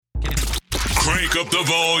Crank up the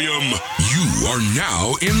volume. You are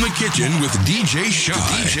now in the kitchen with DJ Shy.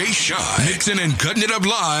 DJ Shy. Mixing and cutting it up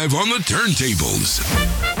live on the turntables.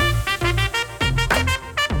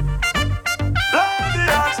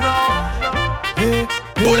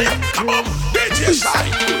 Come on, DJ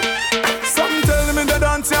Shy. Some tell me the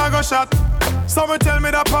dance I go shot. Some tell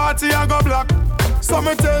me the party I go block. Some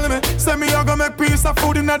tell me, say me I go make piece of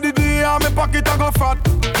food in the day and me pocket I go fat.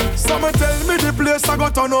 Some tell me the place I go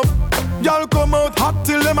turn up. Y'all come out hot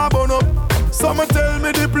till them a burn up. Some tell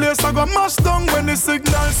me the place I go mash down when the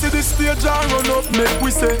signal see the stage and run up. Make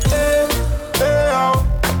we say, hey, hey, oh.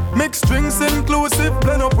 Mixed drinks inclusive,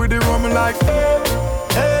 blend up with the rum like, hey,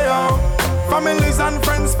 hey, oh. Families and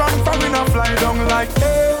friends from in a fly down like,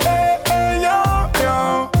 hey, hey, hey, yo,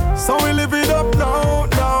 yo. So we live it up now,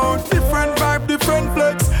 now. Different vibe, different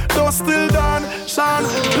flex. Though still done, shine,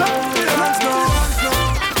 love the hands now.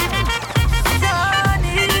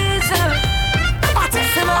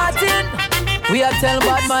 We are tell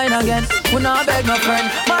bad mind again. We not beg no friend.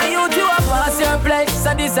 My youth, you are pass your place,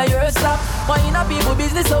 and this is your stop. Why in a people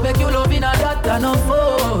business, so make you love in a that and no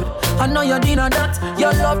food. I know you're dinner that.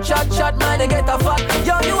 Your love chat, man, they get a fat.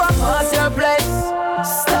 Yo, you are pass your place.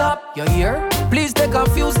 Stop, you here? Please take a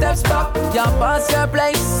few steps back. You pass your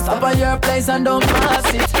place. Stop at your place and don't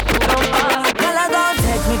pass it. Don't pass it. Girl, I gon'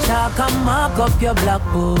 take me chalk and mark up your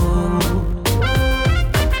blackboard.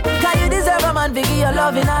 Cause you deserve a man, Vicky, your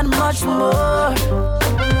loving and much more.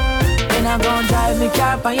 Then I'm gon' drive me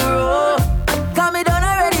car on your road. Cause me done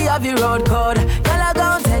already have your road code. Girl, I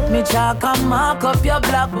gon' take me chalk and mark up your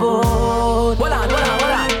blackboard. Hold on.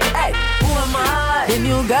 Hey, who am I? The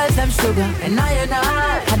new girls, them sugar, and I.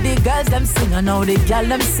 And the girls, them sing, and now the girl,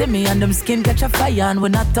 them see me, and them skin catch a fire. And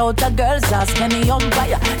when I thought a girl's ask any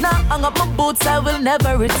umpire. Now hang up my boots, I will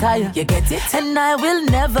never retire. You get it? And I will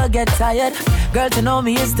never get tired. Girl, to know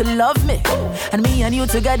me is to love me. And me and you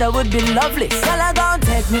together would be lovely. Girl, I gon'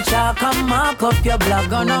 take me chalk and mark up your block.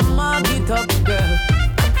 Gonna mark it up, girl.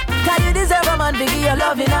 Cause you deserve a man, biggie, your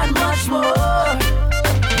loving and much more.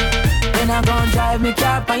 Then I gon' drive me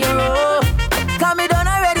car on your road. Cause me done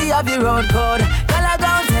already have your road code. Girl, I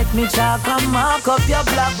gon' take me chalk and mark up your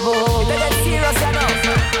blackboard. You get serious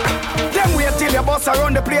enough. Then wait till your boss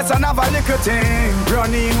around the place and have a little thing.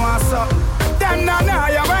 Running what's up. Then now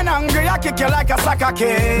you when hungry, I kick you like a soccer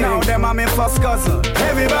kid. Now them are my first cousin.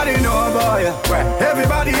 Everybody know about ya.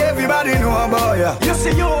 Everybody know about ya. You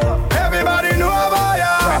see you. Everybody know about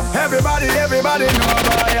ya. Everybody know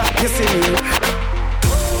about ya. You see me.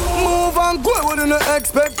 Move and go within the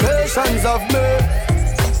expectations of me.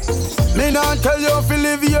 Me not tell you if you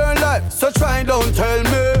live your life, so try don't tell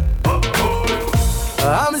me.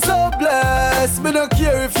 I'm so blessed, me don't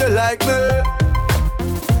care if you like me.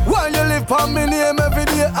 While you live on me name every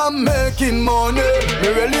day, I'm making money. Me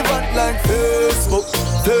relevant like Facebook,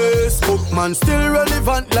 man still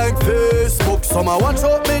relevant like Facebook. Some a watch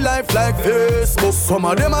out me life like Facebook. Some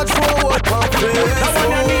of them a throw out on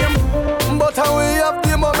Facebook. But how we have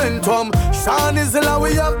the momentum. Sean is in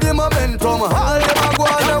we have the momentum. All them a go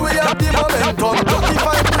on and we have the momentum.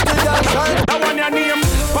 25 pretty girls shine. I want your name.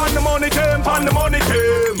 Pan the money came, pan the money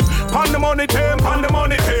came. Pan the money came, pan the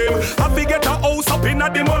money came. Have we get a house up in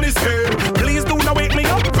at the money scheme. Please do not wake me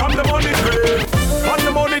up from the money came. Pan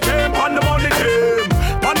the money came, pan the money came.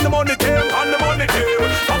 Pan the money came, pan the money came.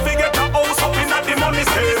 Have we get a house up in at the money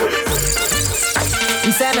scheme.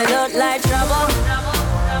 You say me look like trouble.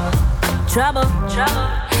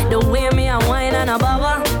 The way me a wine and a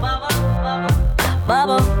bubble.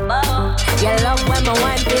 You love when me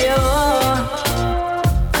wine for you.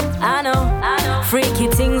 I know. Freaky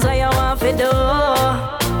things where you want to do.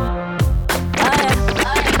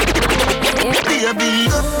 Baby,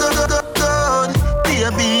 good.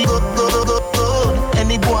 Baby, good.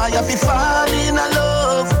 Any boy you be fall in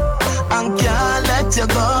love and can't let you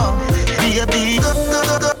go. Baby, good.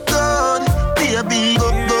 Baby,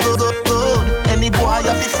 good. Any boy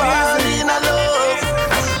you be fall in love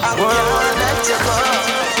and can't let you go.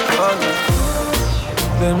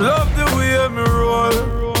 Them love the way me roll.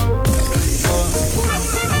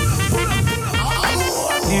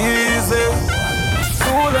 Easy,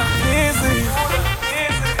 cool and easy.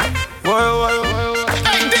 Why?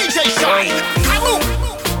 Hey, DJ Shine, come on.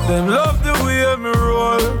 Them love the way me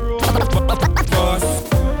roll. Boss.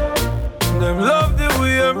 Them love the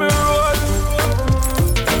way me roll.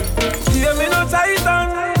 Yeah, me no titan.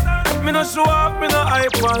 Me no show off, me no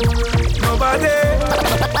hype on. Nobody.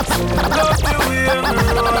 Love the way me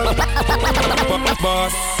roll.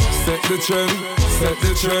 Boss, set the trend. Set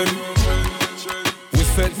the trend.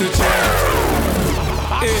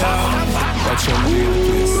 Yeah, watch your real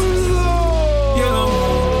place. You know,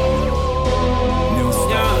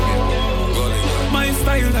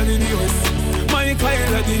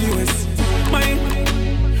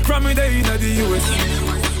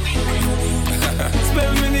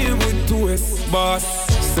 boss,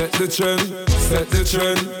 set the trend, set the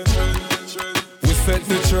trend. We set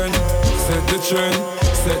the trend, set the trend,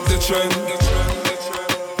 set the trend.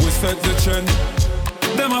 We set the trend.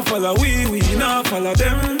 Them a follow we not follow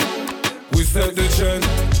them. We set the trend.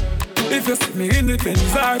 If you see me in the Benz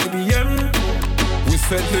or the BM, we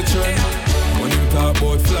set the trend. When you talk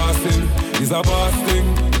about flossing, it's a boss thing.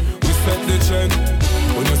 We set the trend.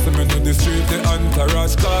 When you see me in the street, the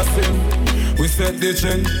entourage casting. We set the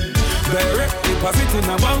trend. Direct deposit in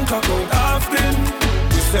a bank account often.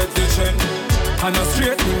 We set the trend. And a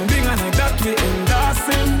straight thing and a that we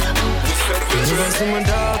endorsing. We set the trend. Them see me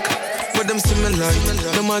dark, but them see me light.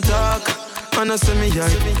 Them a dark, and I see me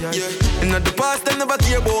hype. In the past, them never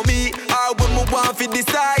care about me. I when me want to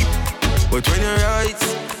decide. But when you right,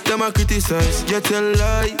 them a criticize. You tell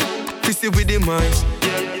lie, fist it with the mice.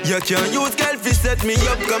 You can't use girl to set me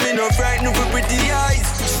up, coming up frightened with pretty eyes.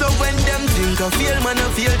 So when them think I feel, man I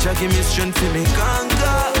feel, Jah give me strength to me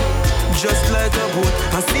conquer. Just like a boat,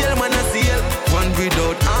 I sail, man I sail, one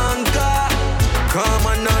without anchor. Come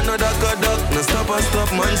on, another duck, no stop and stop,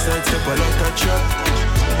 man side step a lot of trap.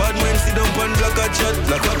 Bad man sit down and block a chat,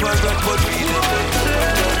 like a bad rock, but we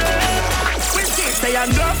say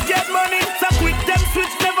enough get money, so quick them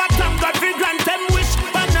switch, never thank God for grant them wish.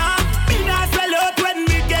 But nah, me nah sell out when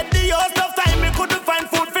me get the house. Tough time me couldn't find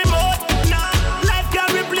food for mouth. Nah, life can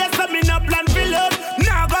replace so me no plan for love.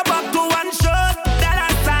 Now go back to one shot, that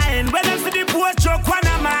a sign. When I see the post truck, one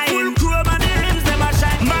of mine. Full chrome and the rims them a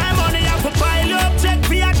shine. My money I could pile up, check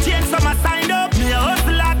for a change, so I signed up. Me a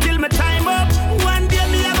hustle till me time up. One day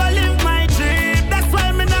me a go live my dream. That's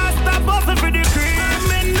why me nah stop hustling for the cream.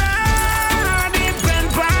 Me nah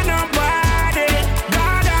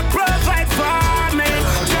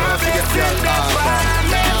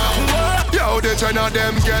the trend of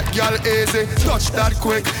them get y'all easy. Touch that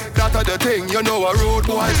quick, that are the thing. You know a rude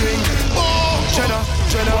boy thing. Oh, Jenna,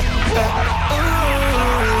 quick.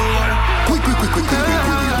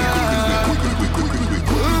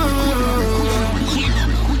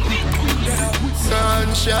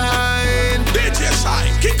 Sunshine, DJ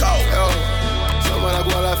Shine, kick out. Yo, someone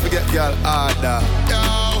go and forget y'all harder.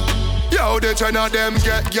 Yo, the trend of them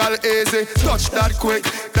get y'all easy. Touch that quick,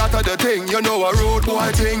 that are the thing. You know a rude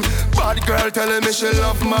boy thing. Bad girl telling me she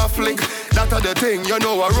love my flick. That are the thing, you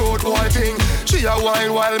know a rude boy thing. She a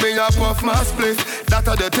wine while me a puff my spliff. That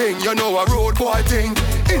are the thing, you know a rude boy thing.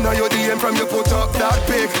 Inna your DM from you put up that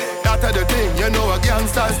pic. That are the thing, you know a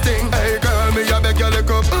gangster's thing. Hey girl, me a beg you look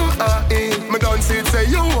up, me don't see it say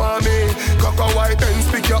you want me. Coco white and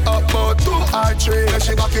speak you up about 2 or 3.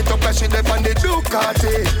 She back it up and she dip on the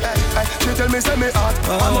Ducati. She tell me say me hot,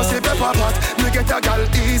 I must say pepper pot. Me get a gal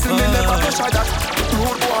easy, me never push her that.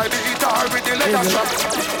 Rude boy beat her with the leather strap.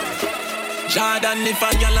 Jordan, if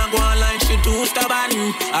a girl a go on like she too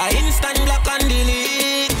stubborn, I instant block and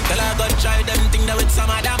delete. Tell her go try them thing that with some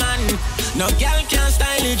other man. No girl can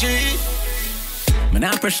style it, G. Man,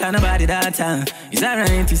 I pressure nobody that time. It's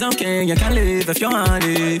alright, it's okay, you can live if you want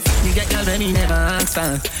live. You get girl when me never ask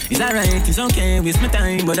for. It's alright, it's okay, waste my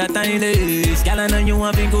time, but that time is. Girl, I know you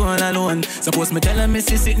want to go all alone. Suppose me tell her me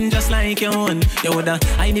see sitting just like your own. You woulda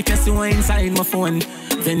hide the case inside my phone.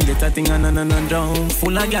 Vendetta thing on down.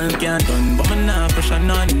 Full of girl can't done, but me nah pressure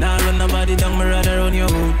none. Nah run nobody down, me rather run you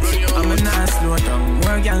out. I'm not slow down.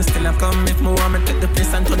 More girls still a come if me want me take the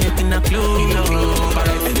place and turn it in a club.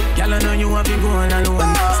 Alright then, girl, I know you want to go all alone.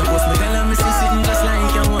 Suppose me tell her me see sitting just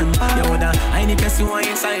like your one. You woulda hide the case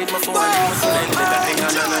inside my phone. Vendetta thing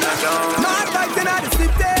on down. Not like in the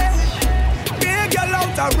city. Big girl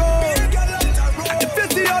out the road. And if you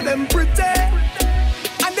see all them pretty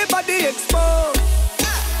and the body exposed.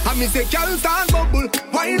 I me say, girl stand bubble,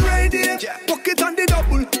 wine radiate, walk it on the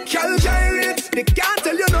double, girl gyrate. They can't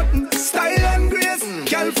tell you nothing, style and grace.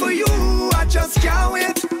 Girl for you, I just can't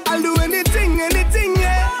wait. I'll do anything,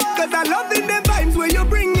 yeah. Cause I love in the vibes where you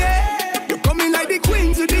bring, yeah. You're coming like the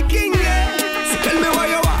queen to the king, yeah. So tell me where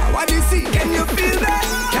you are, what you see, can you feel that?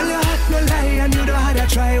 Girl, your heart no lie and you know how to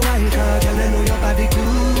try wine. Girl, I know your body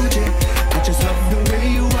good, yeah. I just love the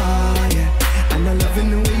way you are, yeah. And I love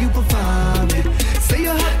the way you perform, yeah. Say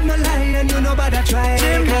your heart no lie and you know about to try.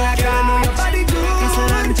 Girl, I know your body good. It's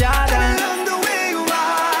an Jordan. I love the way you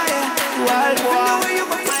are, yeah. Wild boy.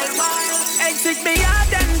 Exit me out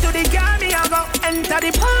then to the car me I go. Enter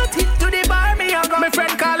the party to the bar me I go. My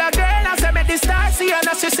friend call a girl and say make the stars see you.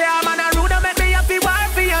 She say I'm on a rude and make me happy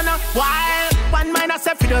wife for you. Wild. One man I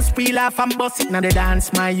say fi just peel off and bust it. Now the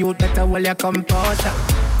dance my youth better hold your composure.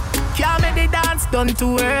 Can't make the dance done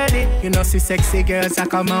too early. You know see sexy girls I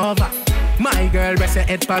come over. My girl rest your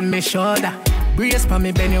head on me shoulder. Brace for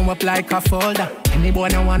me, bend you up like a folder. Any boy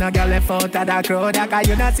no wanna get left out of that crowd. Cause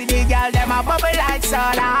you not see the girl, them a bubble like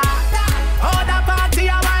soda. All the party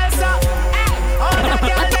a wild so. All the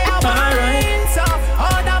girl, they a wine so.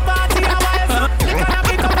 All the party a wild so. You gonna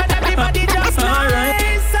pick up and everybody just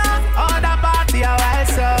nice so. All the party a wild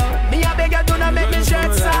so. Me a beg you to not make me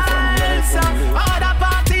shirt salsa. All the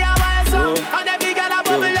party a wild so. And every girl a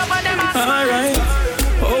bubble up and them a alright.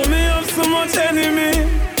 Oh, me have so much enemy.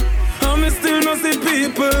 And me still not see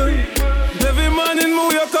people. Every morning me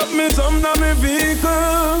wake up, me jump down me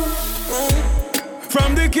vehicle.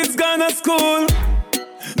 From the kids gone to school,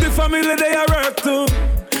 the family they are work too.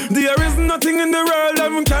 There is nothing in the world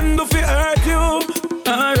that can do for hurt you.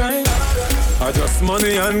 Alright. I just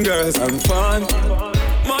money and girls and fun.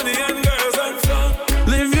 Money and girls and fun.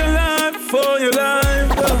 Live your life for your life.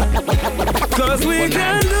 Cause we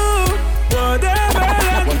can do whatever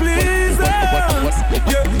that please us.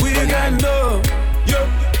 Yeah, we can do. Yeah,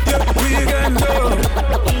 we can do.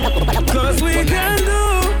 Cause we can do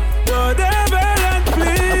whatever that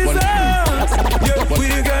please us. Yeah, we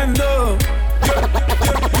can do. Yeah,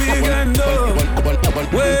 we can do.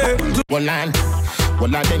 Wait. One line.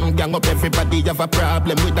 One of them gang up, everybody have a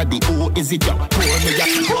problem with that. The who is it? Pour me up.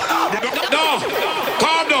 No,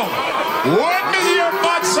 calm down. When me hear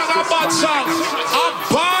bad song, a bad song.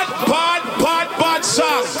 A bad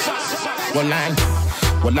song. One line.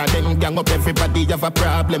 One of them gang up, everybody have a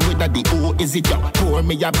problem with that. The who is it? Pour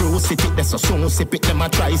me a brew, sit it there so soon sip it. Them a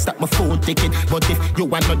try stop my food ticket. But if you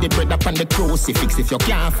want the bread up on the crucifix, if you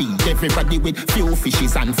can't feed everybody with few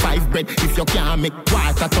fishes and 5 bread, if you can't make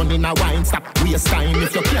water turn in a wine, stop waste time.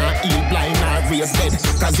 If you can't eat blind or raise dead,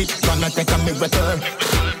 cause it gonna take a miracle.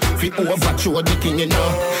 If you overthrow the king, you know.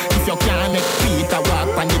 If you can't make Peter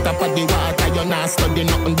walk on the top of the water, you're not studying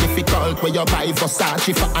nothing difficult. Where you buy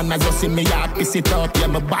Versace for Anna, just see me up, piss it up. Yeah,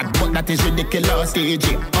 my bad, but that is ridiculous.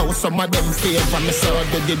 DJ, how some of them favor me so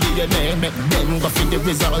do the DNA, make them go for the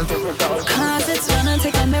result. Cause it's gonna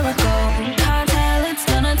take a miracle. Can't tell, it's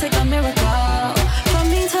gonna take a miracle for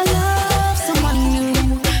me to love someone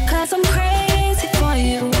new. Cause I'm crazy for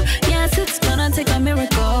you. Yes, it's gonna take a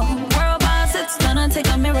miracle. World boss, it's gonna take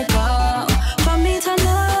a miracle for me to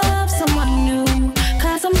love someone new.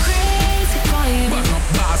 Cause I'm crazy for you. Burn up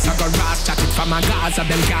boss, I got ras chat it from a Gaza,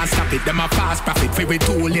 them can't stop it. Them a fast profit, fi we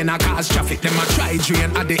tool in a cause traffic. Them a try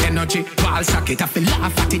drain at the energy, wall socket. I feel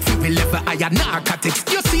laugh at it, fi we level higher narcotics.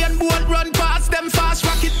 You see and bolt run past them fast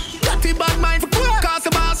rocket. Got the bad mind, cause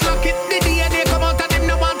the boss lock it. The DNA come out and them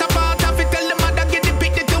no want a part of it. Tell them mother get the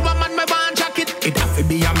pick, the 2 a man me want jacket. It have to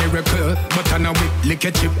be a miracle, but I know it lick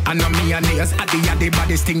a chip and no mayonnaise. At the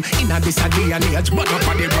baddest thing in a this a day and age. But up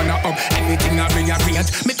on the runner up, everything I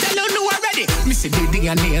rearrange. Me tell you no already, me see the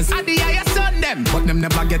DNAs. At the highest on them, but them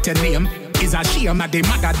never get a name. Is a shame that they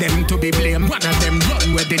mad at them to be blamed. One of them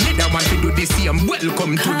run where they neither want to do the same.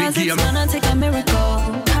 Welcome to the game. It's gonna take a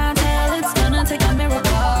miracle. Can't tell, it's gonna take a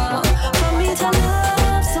miracle for me to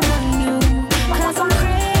love someone new. Cause I'm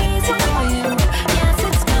crazy for you. Yes,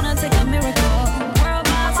 it's gonna take a miracle. World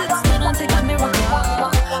boss, it's gonna take a miracle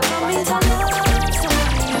for me to love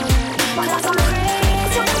someone new. Cause I'm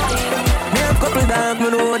crazy for you. Me have couple dogs, me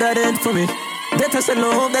know that ain't for me. That I say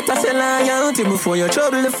love, that I say loyalty. Before you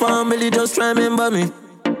trouble the family, just remember me.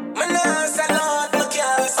 I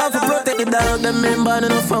have to protect the dog, them member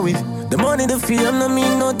enough for we. The money, the fame, no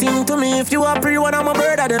mean nothing to me. If you are free, one of my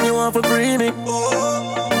brother, then you want to free me.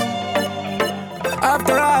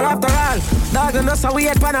 After all, dog and us a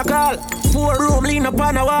wait pan a call. 4 room, lean up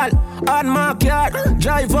on a wall. On my yard,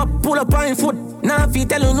 drive up, pull up on foot. Now if you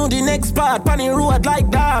tell you know the next part, pan the road like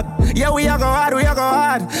that. Yeah, we a go hard.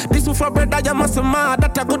 This one for bread that you must mad.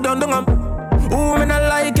 That a good down. Who me not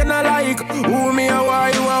like and I like. Who me a why,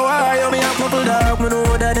 you a why. You me a couple dog, me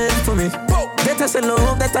know that ain't for me. That I say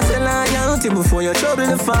love, that I say loyalty. Before you trouble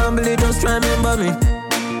the family, just remember me.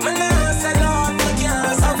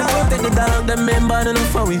 I protect the dog, them member enough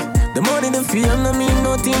for we. The money, the fame, no mean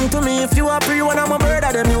nothing to me. If you are free, one of my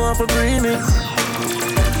brother, then you want to free me.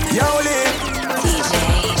 Yo,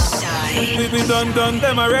 We done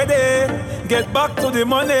them already. Get back to the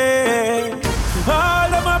money. All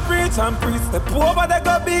them a preach and preach. The poor they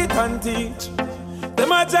go beat and teach.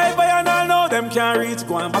 Them a jive by and all know them can't reach.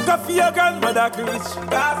 Go and back up for your grandmother preach.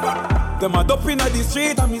 Them a dope in the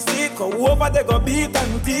street and me see it. Go over they go beat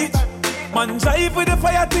and teach. Man jive with the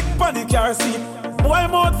fire tick on the car seat. Boy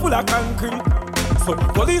mouth full of concrete. So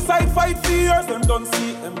police side fight for years, them don't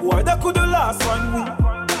see. Them boy they could the last 1 week.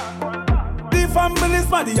 The family's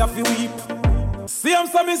mad, they have to weep. See them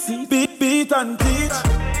so me see. Beat and teach.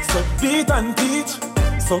 So beat and teach.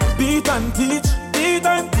 So beat and teach. Beat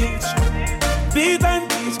and teach. Beat and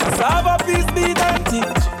teach, cassava peace, beat and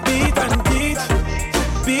teach. Beat and teach,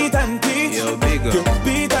 beat and teach. Yo, big up.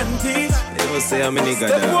 Beat and teach. They will say how many niggas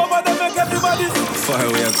Step over them, make everybody far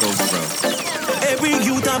where I come from. Every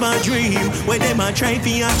youth have a dream. When them a try to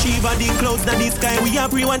achieve a the clouds that the sky we a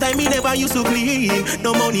pre. One time me never used to clean.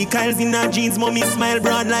 No money Kyle's in her jeans. Mommy smile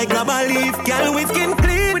broad like grab a leaf. Girl with skin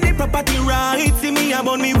clean with the property right. See me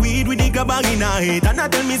about me weed with the gabang in her head. And I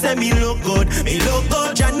tell me say me look good. Me look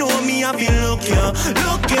good. Ya know me I feel look ya.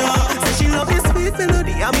 Look ya. Say she love me sweet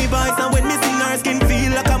melody and me voice. And when me sing her skin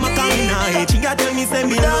feel like I'm a cow in her head. She a tell me say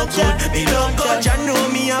me look good. Me look good. Ya know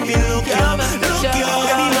me I feel look ya. Look ya.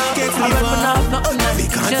 Any luck gets me far. We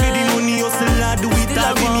can't see the money hustle, do it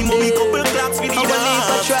all with me. Mommy couple claps for the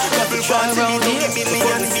dance. Couple fans in the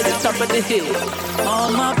millions to the top of the hill.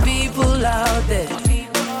 All my people out there,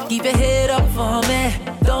 keep your head up for me.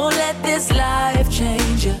 Don't let this life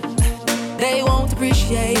change you. They won't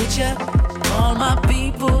appreciate you. All my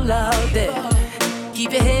people out there,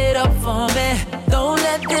 keep your head up for me. Don't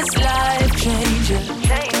let this life change you.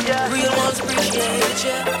 Real ones appreciate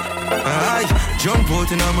you. I jump out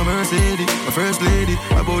in my Mercedes, my first lady,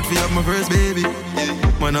 about to have my first baby.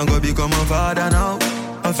 Man, I'm gonna become a father now.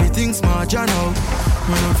 I feel things smart, you know.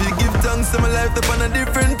 Man, I feel give thanks to my life up on a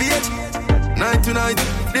different page. Night to night,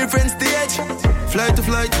 different stage. Flight to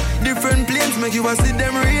flight, different planes make you see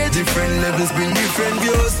them rage. Different levels bring different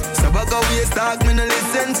views. So back away, talk me no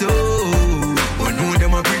listen to. But know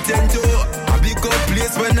them I pretend to. I big up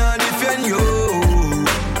place when I defend you.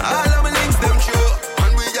 All of my links them show.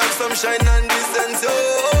 Some shine and listen to.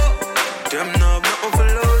 Them now have nothing for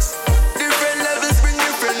loss. Different levels bring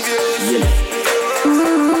different views.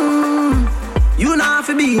 You not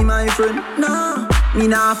fi be my friend. Nah, me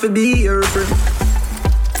not fi be your friend.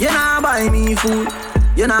 You not buy me food.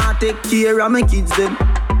 You not take care of my kids them.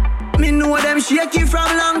 Me know them shaky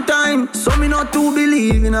from long time. So me not to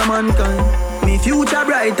believe in a mankind. Me future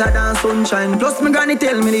brighter than sunshine. Plus me granny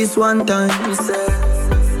tell me this one time. Me say,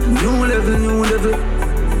 new level, new level.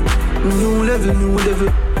 New level, new level.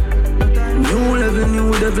 New level, new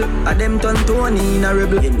level. A them turn Tony in a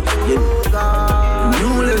rebel. New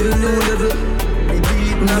level, new level.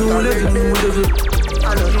 New level, new level.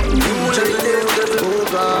 I don't know. New level, new level. Oh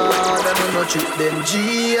God, I don't know treat them G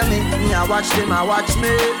me. I watch them, I watch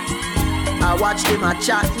me. I watch them, I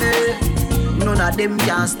chat me. None of them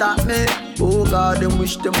can stop me. Oh God, them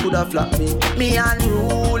wish them could have flapped me. Me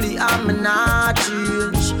unruly, I'm not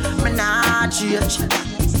change. Me not change.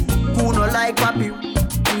 Who no like papi?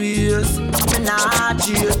 Yes, me not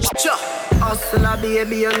change. Hustler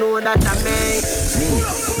baby, you know that I make me.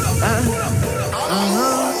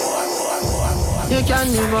 You can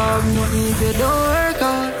never have nothing if you don't work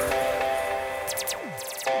hard.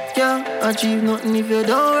 Can't achieve nothing if you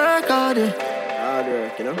don't work hard. Hard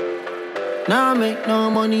work, you know. Now make no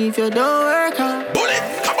money if you don't work hard. Bullet,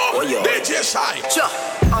 come on, DJ Shy.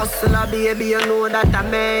 Hustler baby, you know that I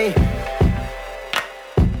make.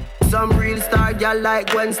 Some real star girl like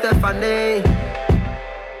Gwen Stefani.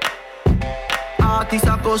 Artists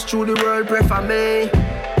across through the world pray for me.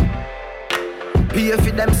 Pay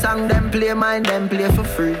for them song, them play mine, them play for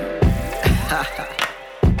free.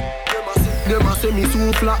 They must say me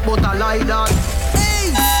too flat, but I like that.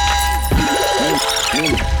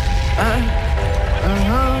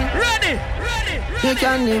 Ready. You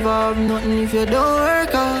can never have nothing if you don't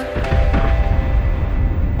work hard.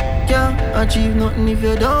 Can't achieve nothing if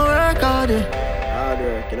you don't work hard. Hard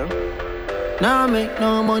work, you know. Now make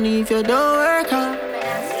no money if you don't work hard.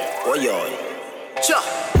 Oh yo.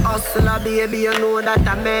 Hustler baby, you know that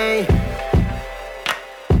I may.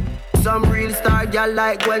 Some real star girl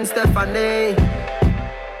like Gwen Stefani.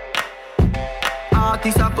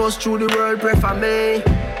 Artists across through the world pray for me.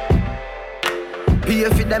 Pay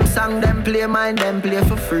for them song, them play mine, them play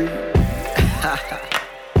for free.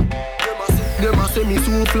 They must say me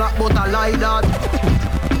too flat, but I like that.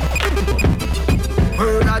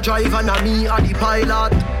 Heard a driver and me are the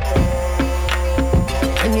pilot.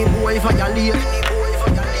 Any boy violate.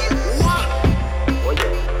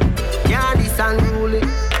 Yeah, this unruly.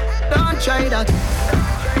 Don't try that.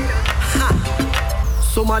 Ha.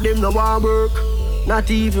 Some of them no want work. Not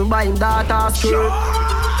even buying data skirt.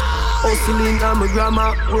 Hustling and my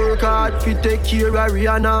grandma. Work hard fi take care of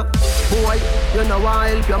Rihanna. Boy, you know want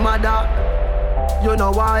help your mother. You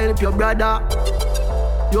know why help your brother.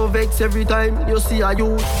 You vex every time you see a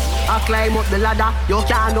youth. I climb up the ladder. You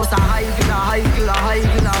can't just a high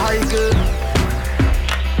girl.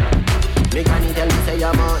 Me granny tell me say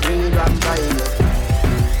you might need one time.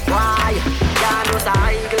 Why? Can't just a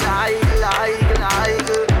high girl.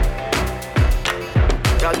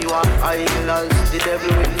 Girl, you are high girls. the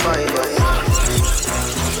devil will find you.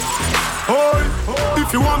 Oi, if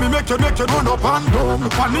you want me, make you run up and down.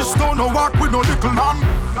 Punish stone, no walk with no little man.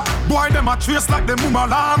 Boy, them a trace like them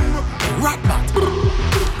Mumalan. Rat bat.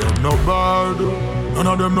 Them no bad, none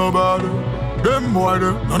of them no bad. Them boy,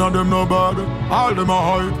 none of them no bad. All them a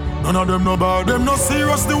hype, none of them no bad. Them no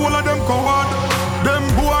serious, the whole of them coward. Them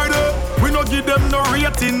boy, we no give them no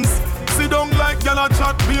ratings. Sit down like y'all a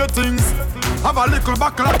chat beer things. Have a little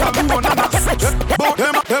buckle like a blue and a six. But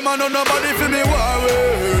them a no nobody for me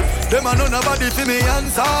worry. Them a no nobody for me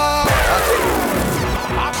answer.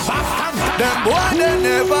 Them boy they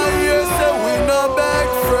never hear say we no beg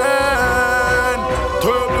friend.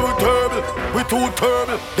 Terrible, we too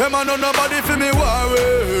terrible. Them a no nobody for me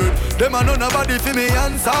worry. Them a no nobody for me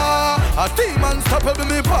answer. A team unstoppable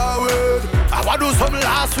me forward. I wa do some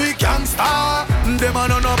last week gangsta. Them a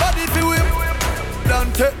no nobody for we.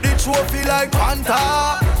 Don't take the trophy like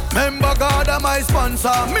Panther. Remember God am my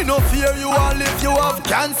sponsor. Me no fear you all if you have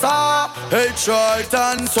cancer. Hey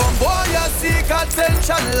Triton, some boy you seek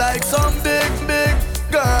attention like some big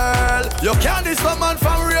girl. You can't diss a man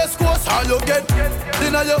from race course. All you get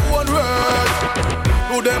in your own world.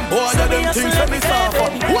 To them boy that them things let me suffer.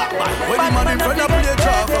 What man? When the man in front of play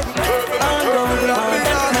Java.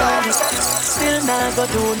 Still not go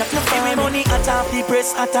do nothing. Give me money at half the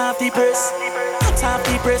press, at half the press. At half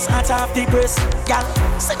the press, yeah.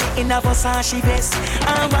 Send me in a Versace vest.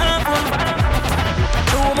 I want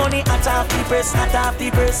no money at half the press, at half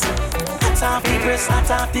the press. At half the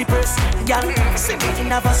press, yeah. Send me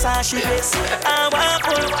in a Versace vest. I want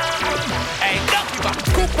hey, don't give up.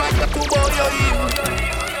 Cook back the two boy you in.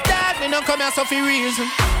 Dad, me no come here so for reason.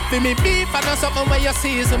 For me beef and not something where you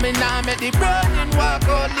season. Me nah make the burning walk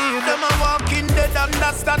or leave. Them a walking dead,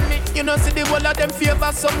 understand me. You know see the whole of them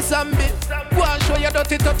favor some zombie. Go and show your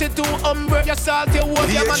dirty 32 umbre. You salt your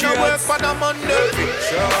work, your man no work for the Monday.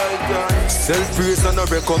 Self-praise and a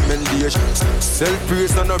recommendation.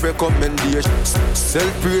 Self-praise and a recommendation.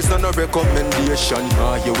 Self-praise and a recommendation.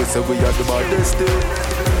 You will say we are the baddest day.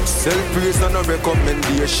 Self-praise and a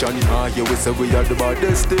recommendation. You will say we are the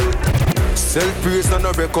baddest day. Self-praise and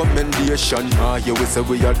a recommendation. You will say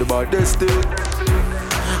we are the baddest day.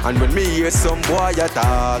 And when me hear some boy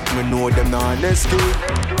attack, me know them not escape.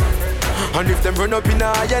 And if them run up in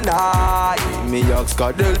I, me ask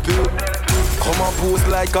God help you. Come and pose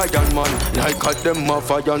like a young man, like a them have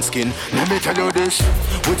a young skin. Let me tell you this,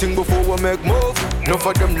 we think before we make move. None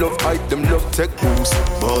of them love hype, them love take boost.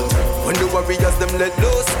 But when the warriors them let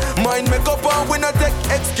loose, mind make up and we not take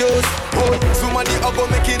excuse. Boy, somebody a go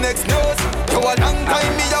making next news. For a long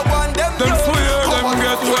time me I want them them swear them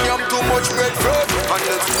get wet. I'm too much breadfruit. And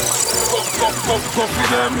let's go for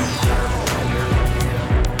them.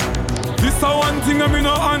 This a one thing I me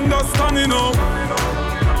no understand, you know.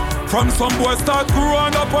 From some boys start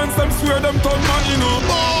growing up and some swear them turn man, you know.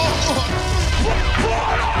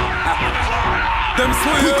 Them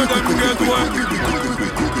swear them get wet.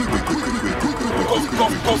 Go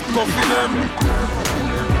for them.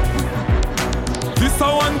 This a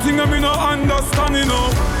one thing I me no understand, you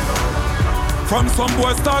know. From some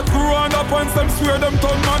boys start growing up and some swear them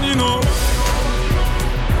turn man, you know.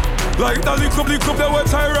 Like the lick up, they will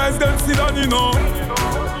try rise, them sit down, you know.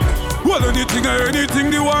 Well, anything,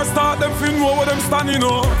 the war start, them feel know where them stand, you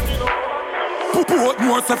know. Put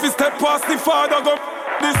more stuff, step past the father, go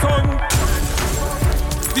the son.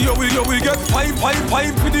 You will get pipe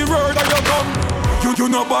with the word of your gun. You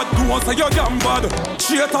know bad, do one say you're damn bad.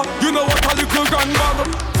 Cheater, you know what a little grandbag.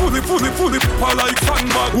 Fully, pa like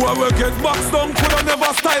sandbag. Whoever get boxed down coulda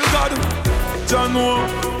never style God. Jano.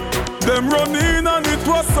 Them run in and it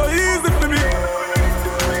was so easy for me.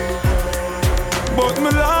 But me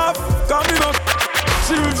laugh, cause me not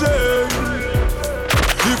children.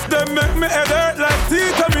 If them make me head hurt like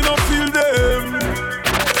teeth, me not feel them.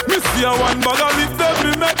 Me see a one bag of lift them,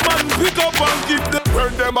 me make man pick up and keep them.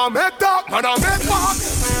 When them a make talk, man a make walk.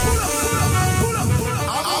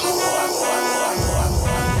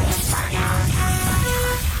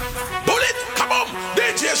 Bullet, come on,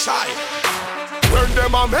 DJ Shy. When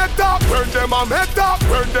them a make talk, when them a make talk,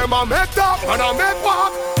 when them a make talk, man a make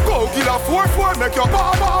walk. Go kill a 4-4, make your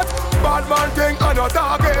ball out. Bad man thing and not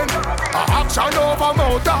talking. A action over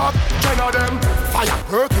mouth talk. 10 of them fire.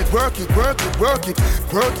 Work it.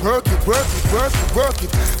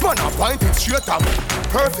 Man a point it straight up.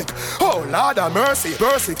 Perfect. Oh Lord of mercy,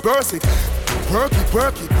 burst it. Work it. Man a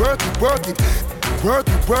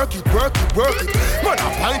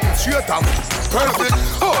point it straight up. Perfect.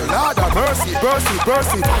 Oh Lord of mercy, burst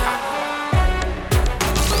it.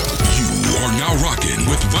 You are now rocking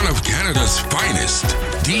with one of Canada's finest,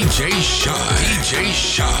 DJ Shy.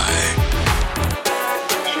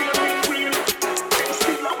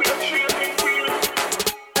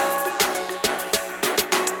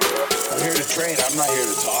 train. I'm not here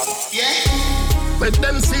to talk. Yeah. With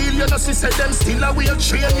them seal, you know, see, say them still a wheel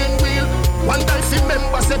training wheel. One time, see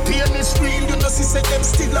members, say pain is real. You know, see, say them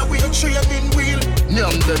still a wheel training wheel.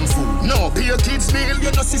 Nyam them food, no, pay your kids meal.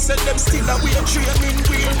 You know, see, say them still a wheel training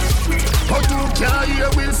wheel. But who can't hear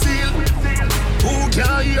will feel? Who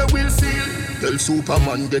can't hear will feel? Tell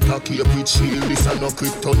Superman get a cape with shield. This a no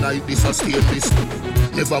kryptonite, this a stainless.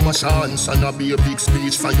 Never my chance and a be a big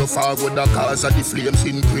speech. Find your forward the cause of the flames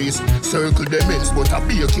increase. Circle them ends but a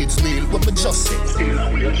be a kid's meal. What me just say?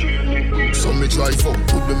 So me drive out,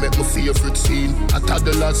 could me make my favorite scene. A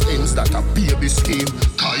toddler's ends that a baby scheme.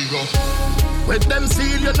 Cairo. With them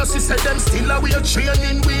seal, you know, see, say them still a wheel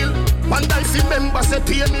training wheel. One time, see members, say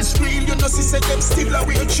pain is real. You know, see, say them still a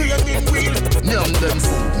wheel training wheel. Nyam them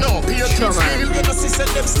food, no, pay your kids meal. You know, see, say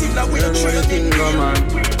them still a wheel training wheel.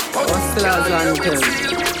 Hustlers and them,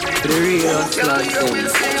 the real hustlers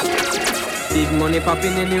them. Big money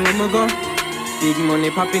popping anywhere we go. Big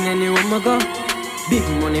money popping anywhere we go. Big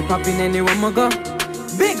money popping anywhere we go.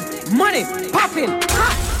 Big money popping.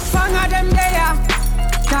 Fang of them there.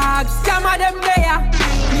 Tag, scam of them there.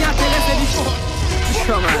 Me a tell you say this.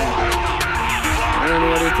 Come on. I don't know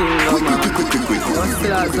what you think, man.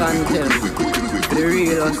 Hustlers and them. The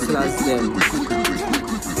real hustlers them.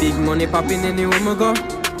 Big money popping anywhere we go.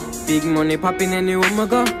 Big money popping anywhere we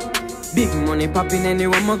go. Big money popping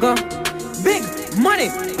anywhere we go. Big money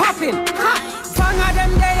popping. Fang of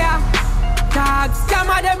them there. Tag, scam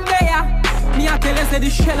of them there. Me a tell you say the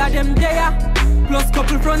shell of them there. Plus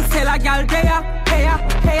couple front seller gal there.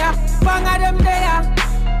 Heya, bang of them there.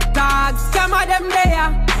 Tag, scam of them there.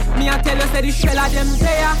 Me a tell you say the shell of them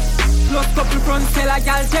there. Plus couple front seller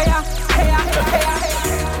gal there. Heya.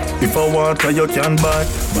 If I water you can buy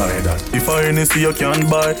that. If I Hennessy you can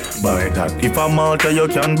buy that. If I Malta you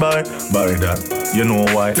can buy that. You know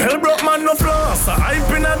why? Tell broke man no floss. I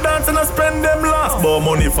hype in a dance and I spend them last. But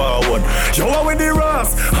money forward. You are with the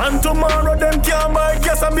Ross. And tomorrow them can't buy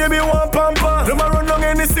gas and baby want pamper. Them a run down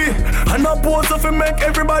Hennessy. And I pose up and make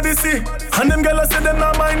everybody see. And them girls say them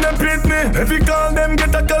not mind them pitney. If you call them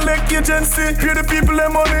get a collect agency. Pay the people their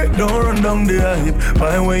money. Don't run down the hype.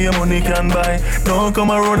 Buy where your money can buy. Don't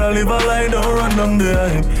come around and live a lie. Don't run down the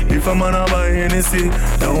hype. If a man a buy Hennessy,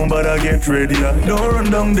 don't bother get ready. Don't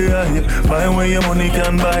run down the hype. Buy where your money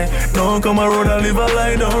can buy. Don't come around and live a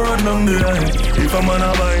lie. Don't run down the hype. If a man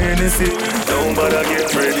a buy Hennessy, don't bother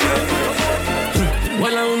get ready.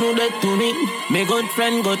 Well, I know that to me. My good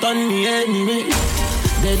friend got on me enemy.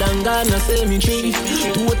 Dead and gone, I say me tree.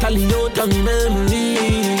 Totally out of me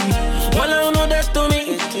memory. Well, I know that to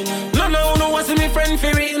me. No, what's me friend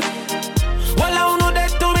for real. Well, I know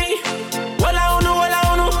that to me. Well, I know.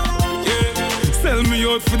 Yeah. Sell me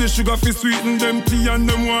out for the sugar fi sweeten them tea and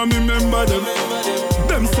them want me remember them.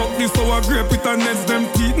 Them suck this sour grape with a nets them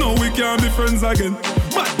teeth. Now we can't be friends again.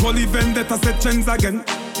 Bad Polly vendetta set chains again.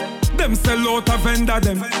 Them sell out a vendor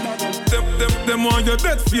them. Them want your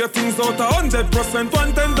dead fear things out 100%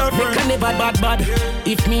 one tender friend. Make a never bad.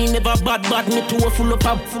 If me never bad, me too full of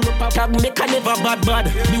pop. Tag make a never bad.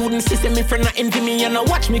 Me wouldn't see me friend not envy me and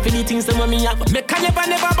watch me for the things that me have. Make a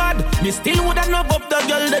never bad. Me still woulda love up the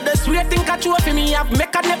girl that the sweet thing catch you for me have.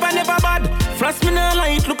 Make a never bad. Frost me no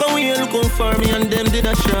light, look away you looking for me and them did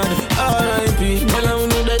a shot. R.I.P. Well I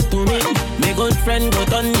know that to me. My good friend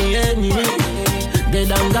got on me enemy. Dead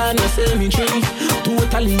and gone, I say me tree.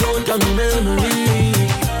 Totally out of me memory.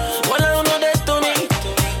 Well, I know that to me.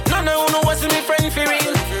 No, what's me friend for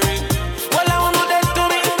real. Well, I know that to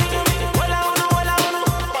me. Well, I know.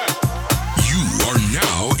 You are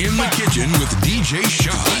now in the kitchen with DJ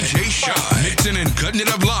Shy. Mixing and cutting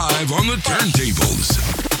it up live on the turntables.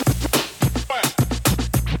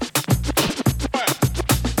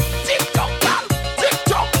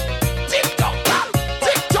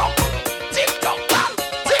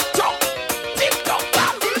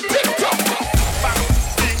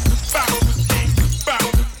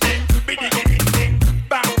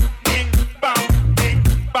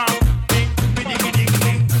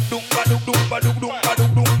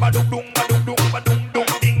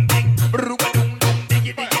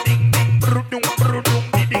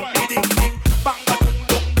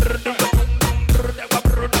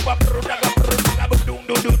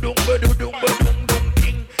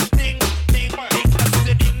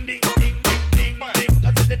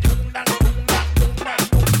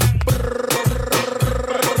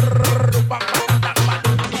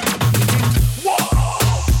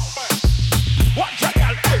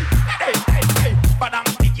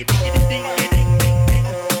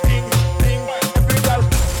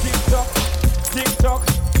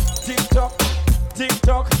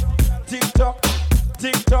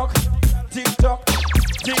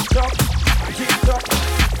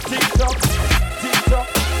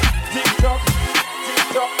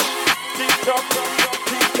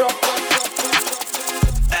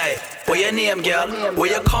 name, girl?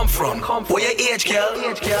 Where you come from? Where your age, girl?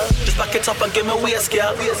 Just back it up and give me waist,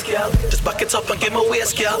 girl. Just back it up and give me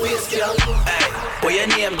waist, girl. Hey, where your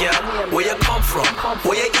name, girl? Where you come from?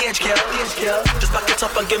 Where your age, girl? Just back it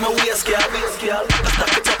up and give me waist, girl. Just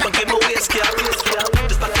back it up and give me waist, girl.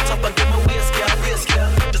 Just back it up and give me waist,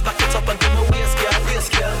 girl. Just back it up and give me waist,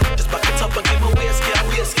 girl. Just back it up and give me waist,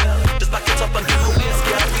 girl. Just back it up and give me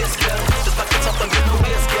waist, girl. Just back it up and give me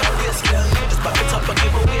waist, girl. Just back it up and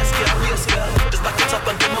give me waist, girl. Just back it up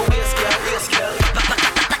and give me waist, girl.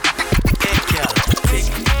 Hey, girl, tick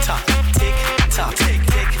tock, tick tock, tick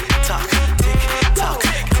tock, tick tock,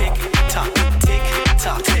 tick tock, tick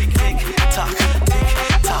tock, tick tock, tick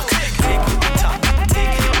tock, tick tock,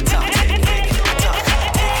 tick tock,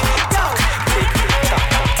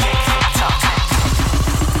 tick tock,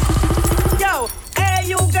 Yo, hey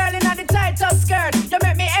you girl in the tight up skirt, you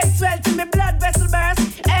make me swell till me blood vessel burst.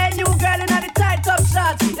 Hey you girl in the tight up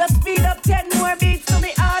shorts, you speed up 10 more beats to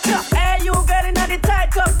me heart. Hey you girl in the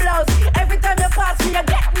tight up blouse, every time you pass me you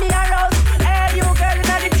get me aroused. Hey you girl in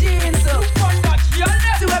the jeans,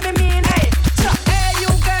 see what me mean? Hey, hey you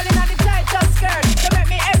girl in the tight up skirt, you make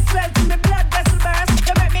me swell till me blood vessel burst.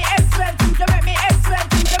 You make me swell, you make me swell,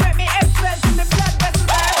 you make me swell till me blood vessel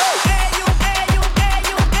burst. Hey you, hey you, hey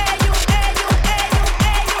you, hey you, hey you, hey you,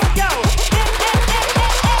 hey you, yo.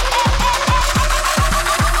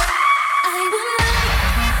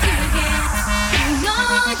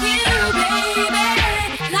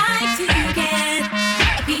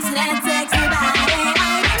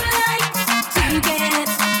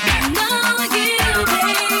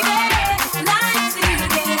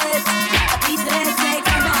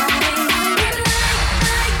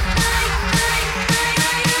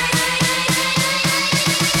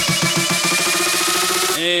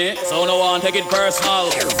 So no one take it personal.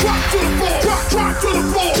 Rock to the floor, rock to the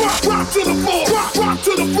floor, rock to the floor, rock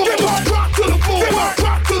to the floor, rock to the floor,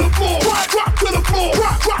 rock to the floor, rock to the floor,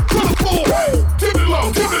 rock to the floor. Dip it low,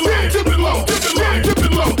 dip it low, dip it low, dip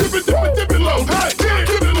it low, dip it low, dip it low, hey,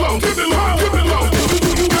 dip it low, dip it low, dip it low.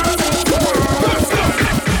 Let's go.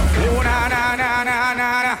 Oh na na na na na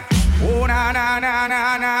na. Oh na na na na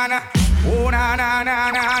na na. Oh na na na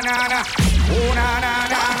na na na. Oh na na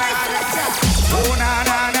na na na. Oh na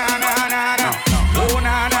na na na na na. Oh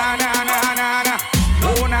na na na na na na.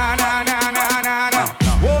 Oh na na na na na na.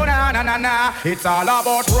 Oh na na na na. It's all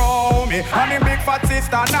about Romy and him big fat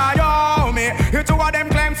sister Naomi. You two of them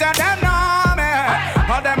claims that them know me.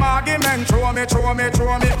 All them argument throw me.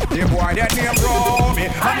 The boy that name Romy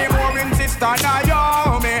and him woman sister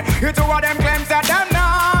Naomi. You two of them claims that them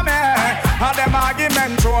know me. All them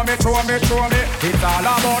argument throw me. It's all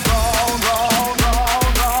about round.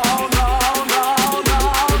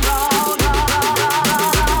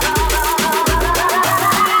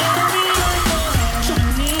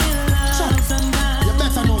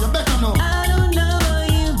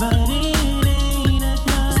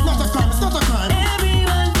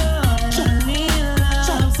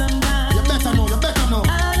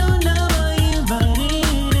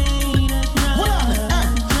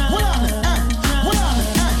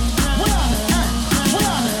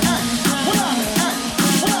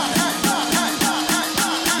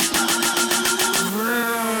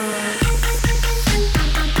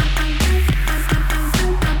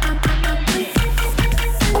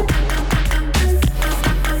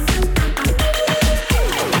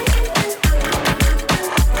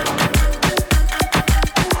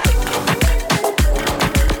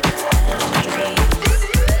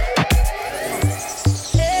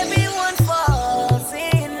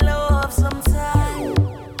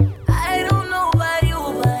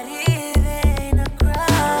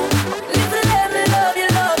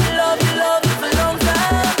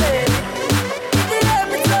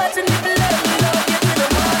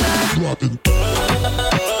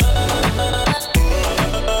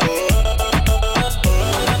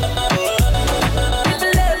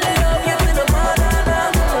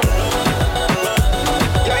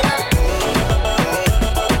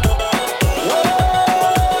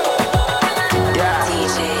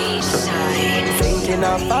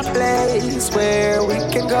 where we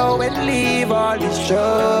can go and leave all these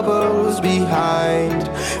troubles behind.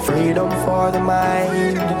 Freedom for the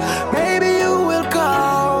mind. Maybe you will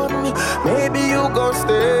come, maybe you gon'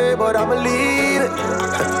 stay, but I'ma leave it.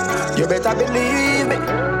 You better believe me.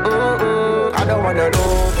 I don't wanna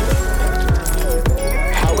know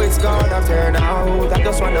how it's gonna turn out. I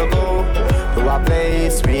just wanna go to a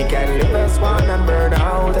place we can live as one and burn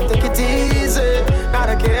out and take it easy. Not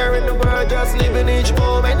a care in the world, just living each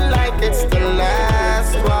moment like it's the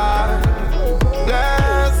last one.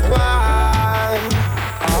 Last one.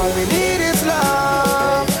 All we need is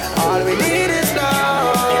love. All we need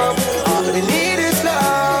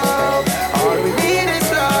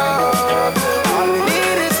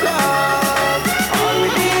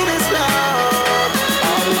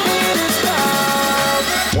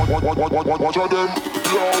Watch out them,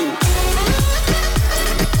 yo.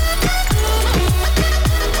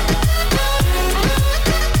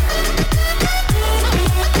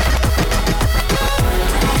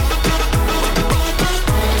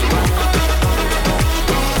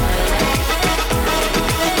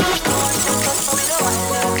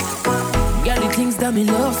 That me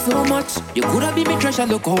love so much. You coulda be me treasure,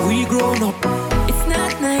 look how we grown up. It's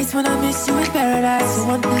not nice when I miss you in paradise. So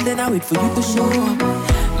until then I wait for you to show up.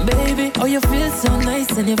 Baby, oh you feel so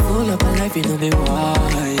nice and you full up of life, you know me why,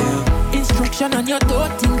 yeah. Instruction on your door,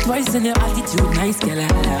 think twice and your attitude nice, girl, I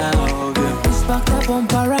love you. Push back the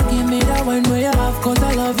bumper and give me that one where you have, cause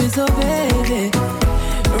I love you so, baby.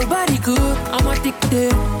 Your body good, I'm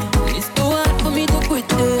addicted. It's too hard for me to quit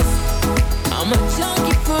this. I'm a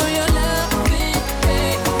junkie for your love.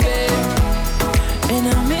 And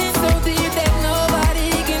I'm in so deep that nobody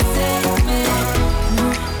can save me.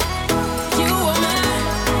 You are mine.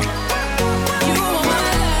 You are my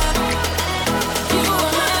love. You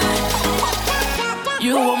are my drug.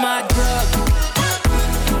 You are my drug.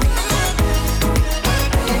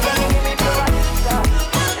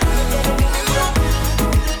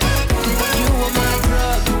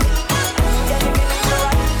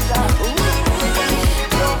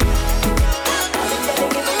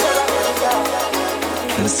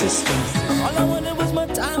 Sister. All I wanted was my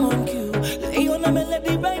time on cue. Lay on a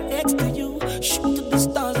melody right next to you. Shoot to the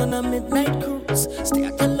stars on a midnight cruise. Stay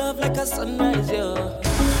at your love like a sunrise, yeah.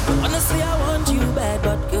 Honestly, I want you bad,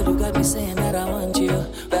 but girl, you got me saying that I want you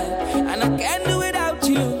bad. And I can't do without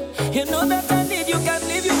you. You know that I need you, can't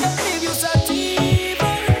leave you,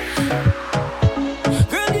 sativa.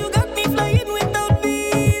 Girl, you got me flying without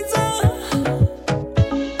visa.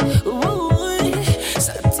 Ooh,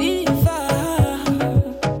 sativa.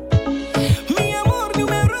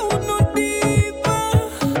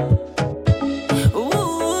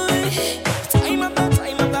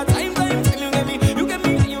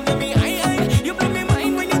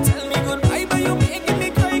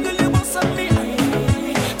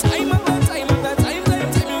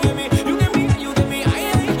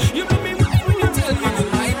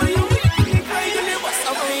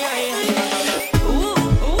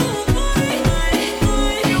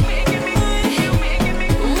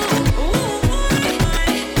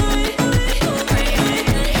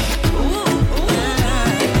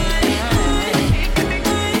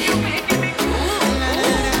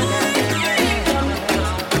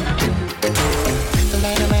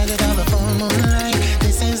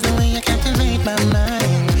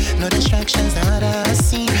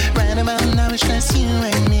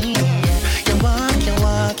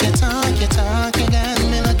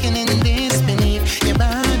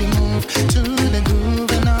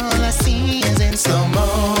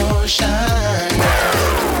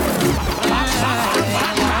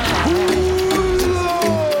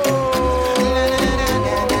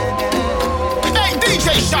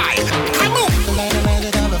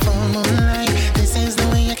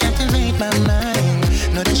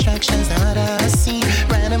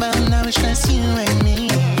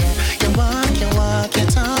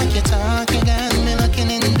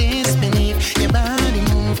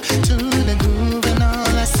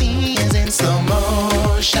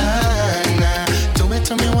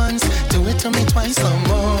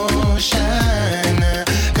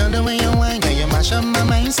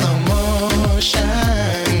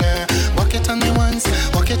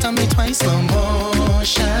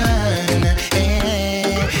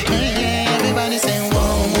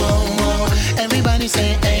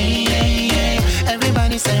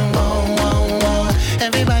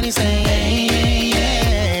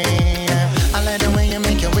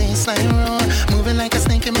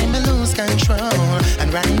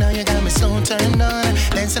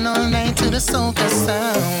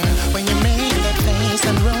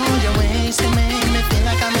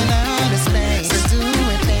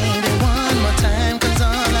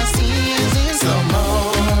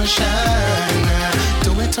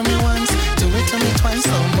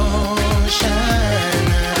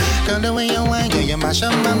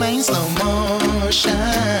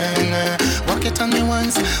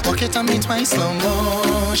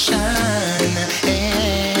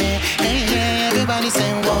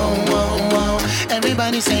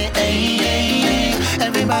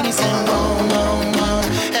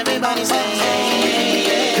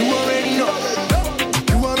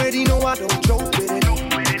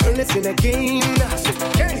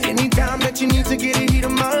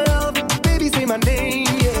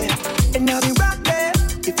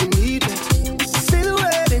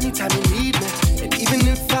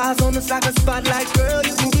 Like girl,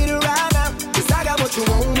 you can get it right now. 'Cause I got what you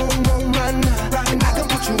want right now. And I can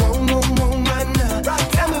put you on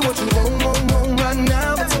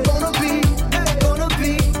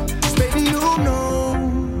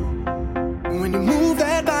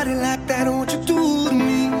what you do to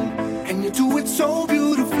me, and you do it so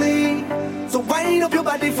beautifully. So wind up your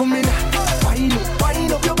body for me now. Wind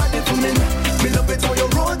up your body for me now. Me love it how you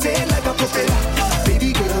rotate like a propeller.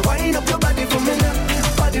 Baby girl, wind up your body for me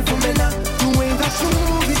now. Body for me now. The way that you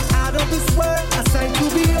move it out of this world, I signed to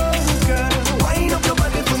be yours, girl. Wind up your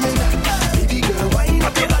body for me now. Baby girl, wind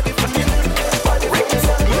up your body for me now. Body for me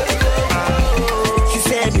now. She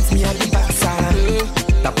said it's me at the backside.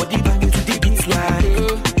 That body banging to the beat slide.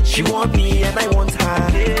 She want me and I want her.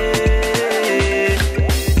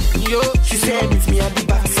 She said it's me at the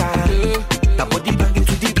backside. That body banging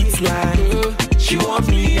to the beat slide. She want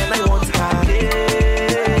me and I want her.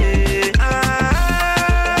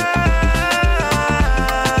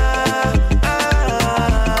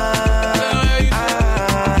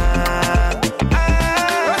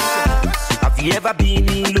 Have you ever been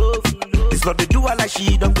in love? It's not the doer like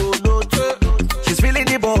she don't go no to. She's feeling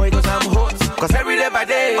the boy cause I'm hot. Cause every day by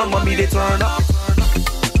day, on mommy they turn up.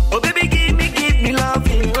 Oh baby, give me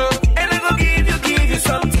loving. And I go give you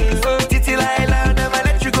something. Titi Laila, never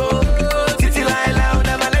let you go. Titi Laila,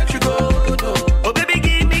 never let you go. Oh baby,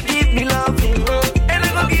 give me loving. And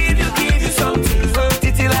I go give you something.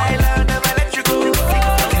 Titi Laila, never let you go.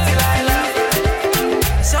 Titi Laila.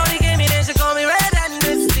 Shorty gave me then she call me red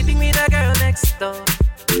and sleeping with a girl next door.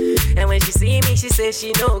 And when she see me, she says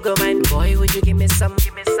she no go mind. Boy, would you give me some more?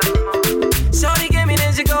 Shorty gave me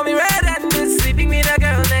then she call me red and sleeping with a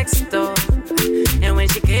girl next door. And when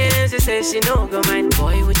she came, she said she no go mind.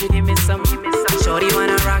 Boy, would you give me some? Shorty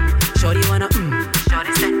wanna rock, shorty wanna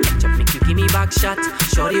Shorty said, catch up, make you give me back shot.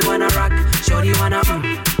 Shorty wanna rock, shorty wanna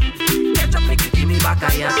catch up, make you give me back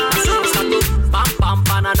a yeah. So start to pam pam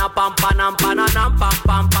banana pam panam panam pam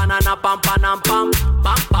pam banana pam panam pam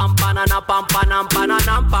pam pam banana pam panam panam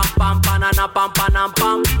pam pam banana pam panam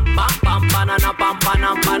pam pam pam banana pam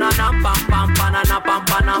panam panam pam pam banana pam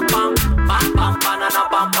panam pam pam pam banana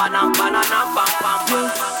pam panam panam pam pam.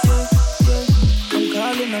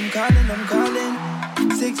 I'm calling.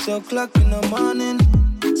 6 o'clock in the morning.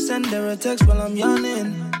 Send her a text while I'm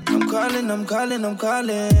yawning. I'm calling.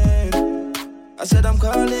 I said I'm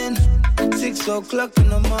calling. 6 o'clock in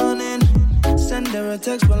the morning. Send her a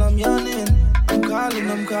text while I'm yawning. I'm calling.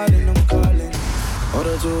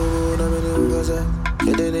 Ora tu na menungaza.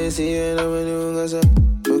 Kedenesi na menungaza.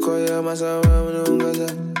 Koya masa menungaza.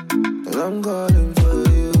 I'm calling for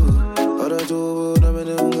you. Ora tu na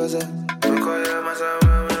menungaza. Koya masa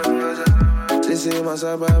menungaza. Sisi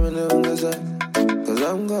masa menungaza. Cause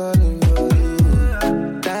I'm calling for you.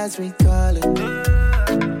 That's me calling.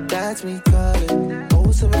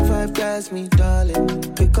 075, that's me darling.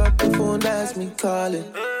 Pick up the phone, that's me calling.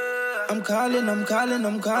 I'm calling.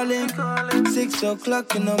 6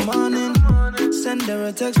 o'clock in the morning. Send her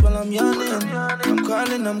a text while I'm yawning. I'm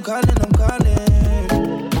calling. I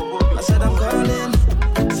said I'm calling.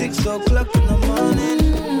 6 o'clock in the morning.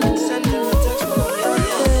 Send her a text while I'm yawning.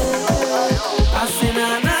 I say na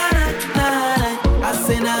na na na. I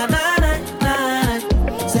say na na na na.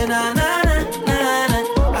 Say na na na na.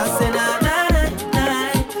 I say na na na na.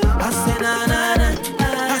 I say na na na.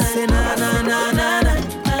 I say na na na na.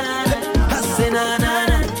 I say na na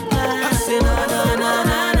na. I say na na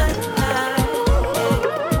na na.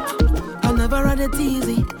 I never had it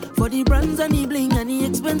easy for the brands and the bling and the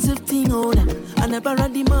expensive thing. Oh, I never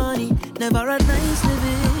had the money, never had nice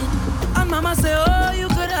living. And mama say, oh, you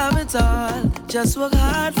could have it all. Just work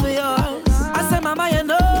hard for yours. I say, mama, you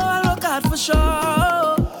know I'll work hard for sure.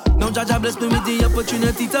 Now Jaja bless me with the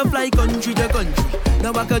opportunity to fly country to country.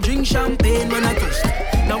 Now I could drink champagne when I thirsty.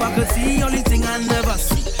 Now I could see only thing I never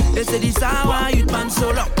see. They say this hour youth man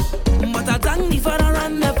so long. But I thank the father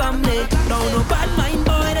and the family. Now no bad mind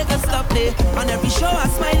boy they can stop me. On every show I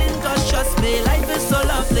smiling cause trust me, life is so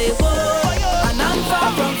lovely. Whoa, and I'm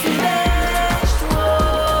far from finished.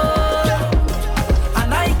 Whoa,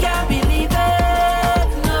 and I can't believe it.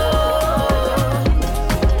 No,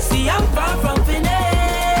 see I'm far from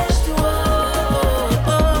finished. Whoa,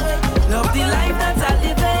 love the life that I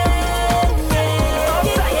live in.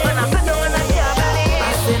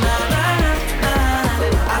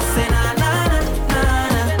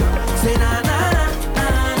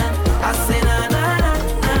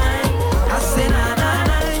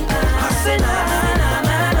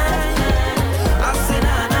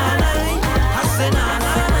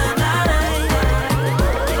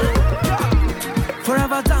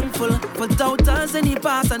 For doubters in the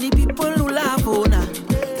past and the people who laugh on her.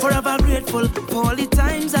 Forever grateful for all the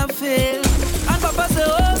times I've failed. And Papa say,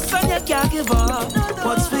 oh son, you can't give up.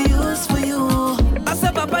 What's for you is for you. I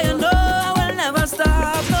said, Papa, you know I will never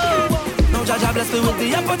stop. No. Now Jaja bless me with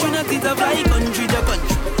the opportunity to fly country to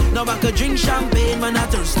country. Now I could drink champagne when I'm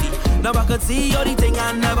thirsty. Now I could see all the thing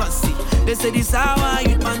I never see. They say this how I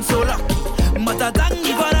youth man so lucky. But I thank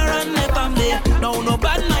you for the run the family. No, no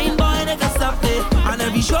bad mind boy, they can stop me. And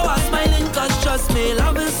every show I'm smiling, cause trust me,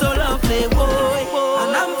 love is so lovely, boy.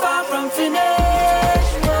 And I'm far from finished.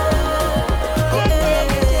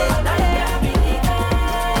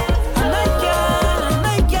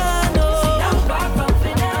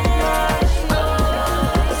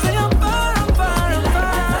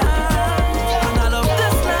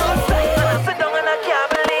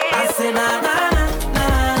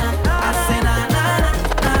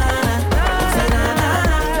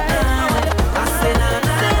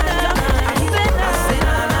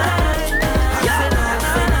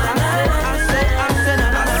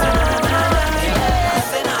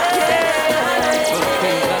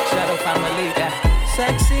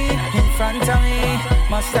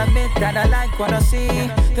 Must admit that I like what I see.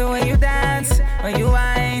 The way you dance, when you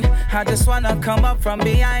whine, I just wanna come up from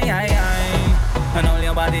behind. And hold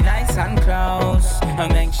your body nice and close,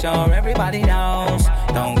 and make sure everybody knows.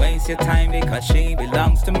 Don't waste your time because she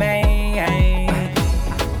belongs to me.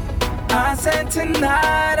 I said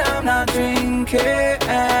tonight I'm not drinking,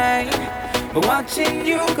 but watching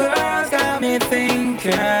you girls got me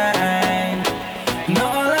thinking. And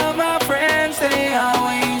all of my friends, they are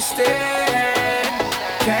wasted.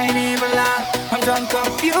 Can't even lie, I'm drunk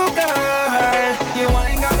off you, girl. You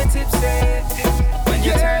ain't got me tipsy. When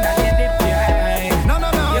you turn on your dip, yeah. No. You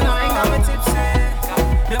ain't got me tipsy.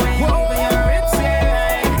 The way you move your hips,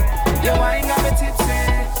 yeah. You ain't got me tipsy.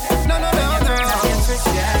 No. When you turn on your tricks,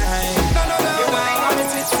 yeah. No. You ain't got me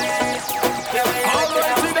tipsy. The way you move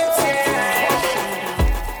your hips, yeah.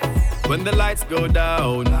 When the lights go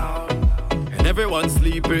down and everyone's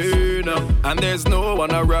sleeping and there's no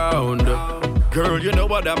one around, girl, you know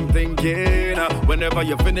what I'm thinking. Whenever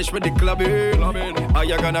you finish with the clubbing, are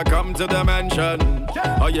you gonna come to the mansion?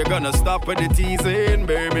 Are you gonna stop with the teasing?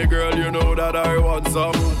 Baby girl, you know that I want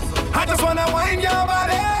some. I just wanna wind your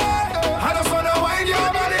body. I just wanna wind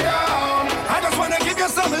your body down. I just wanna give you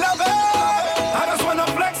some love. I just wanna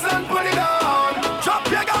flex and put it on. Drop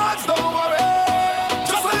your guards, don't worry.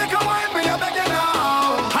 Just a little wine, me, I beg you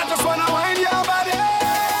now. I just wanna wind your body.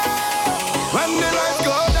 When the lights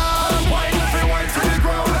go down, wind your free wine to the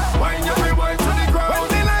ground. Wind your free wine to the ground. When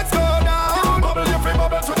the lights go down, bubble your free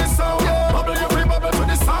bubble to the sound. Bubble your free bubble to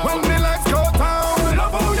the sound. When the lights go down,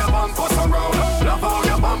 love how your bumper surround. Love how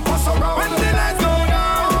your bumper surround. When the lights go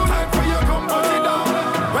down, time for you come put it down.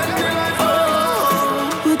 When the lights go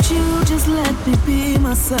down. Would you just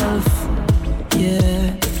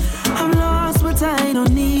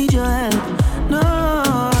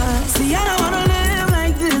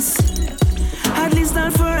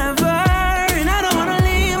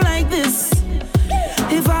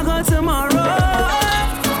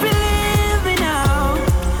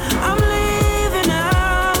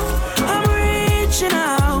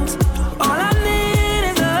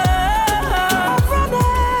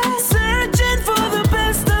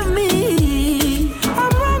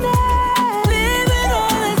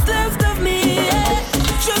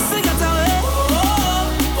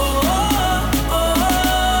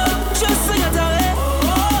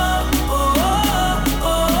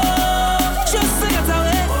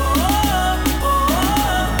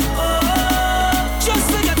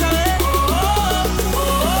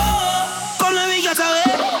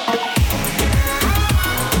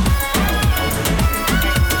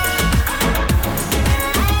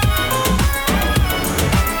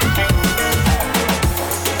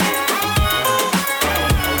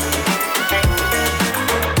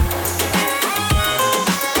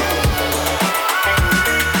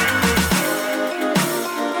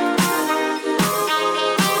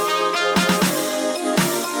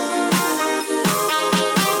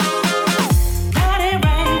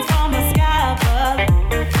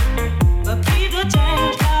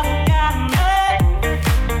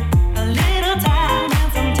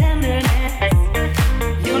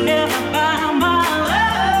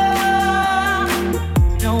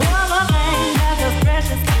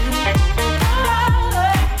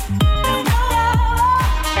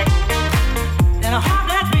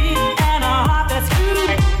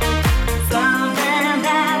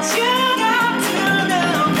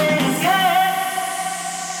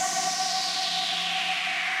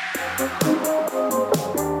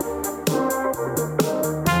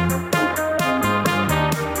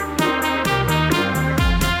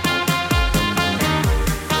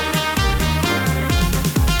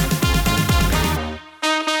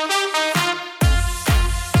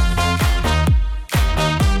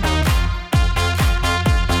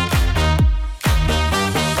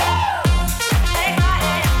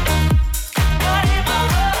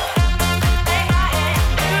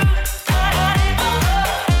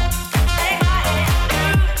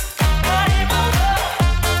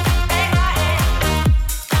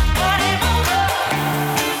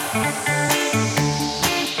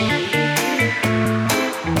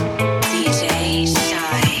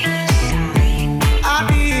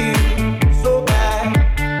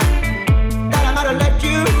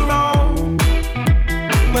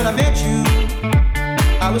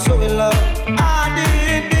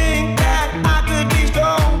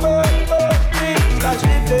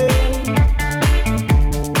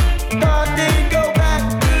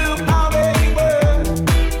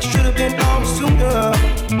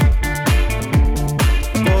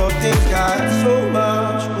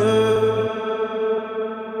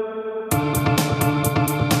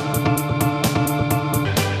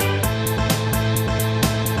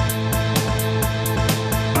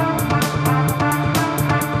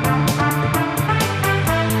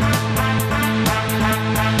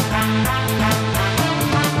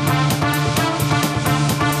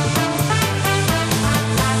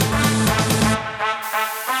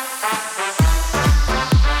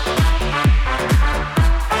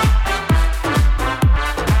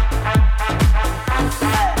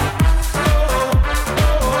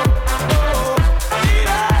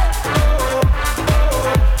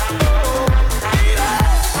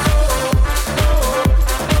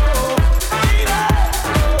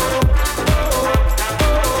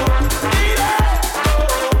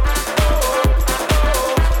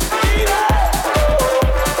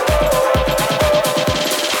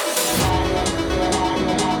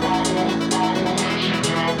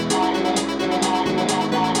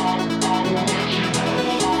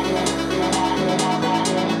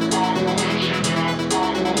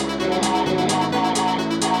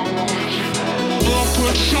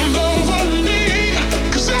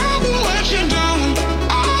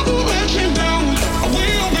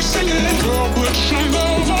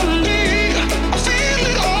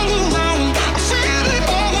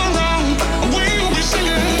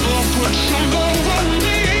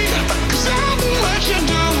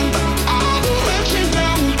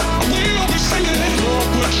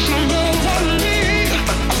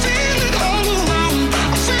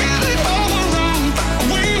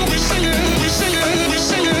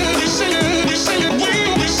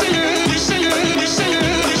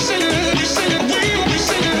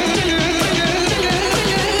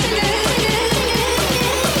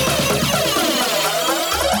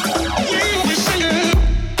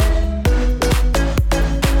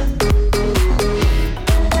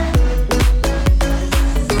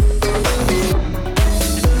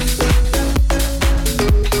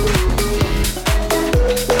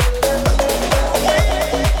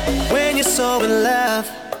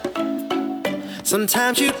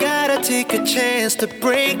Sometimes you gotta take a chance to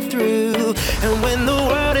break through. And when the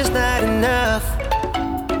world is not enough,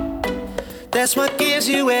 that's what gives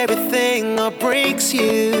you everything or breaks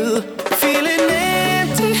you. Feeling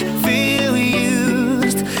empty, feel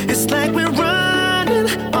used. It's like we're running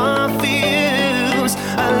on fumes.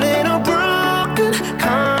 A little broken,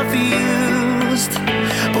 confused.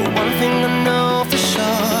 But one thing I know for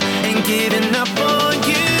sure, ain't giving up on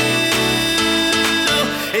you.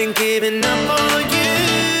 Ain't giving up on you.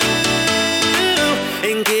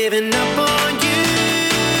 Ain't giving up on you.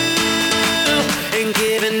 Ain't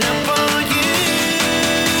giving up on you.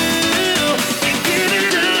 Ain't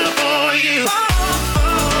giving up on you.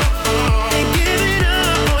 Ain't giving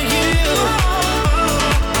up on you.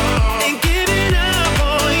 Ain't giving up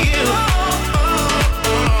on you.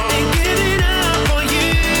 Ain't giving up on you.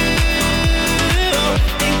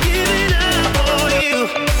 Ain't giving up on you.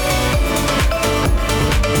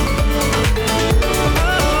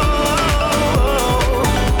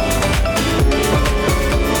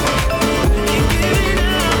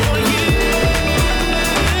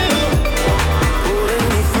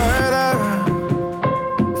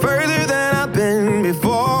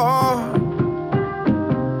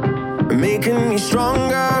 Making me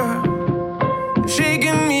stronger,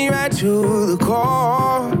 shaking me right to the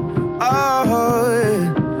core.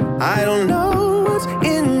 Oh, I don't know what's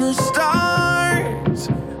in the stars.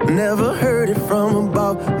 Never heard it from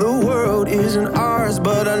above. The world isn't ours,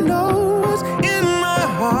 but I know what's in my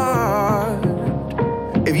heart.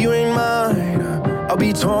 If you ain't mine, I'll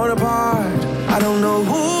be torn apart. I don't know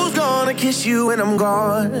who's gonna kiss you when I'm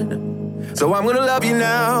gone. So I'm gonna love you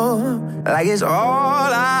now, like it's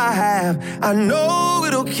all I have. I know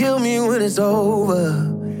it'll kill me when it's over.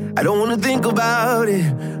 I don't wanna think about it,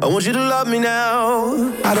 I want you to love me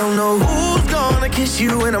now. I don't know who's gonna kiss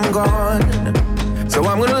you when I'm gone. So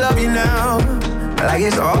I'm gonna love you now, like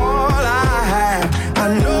it's all I have. I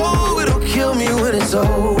know it'll kill me when it's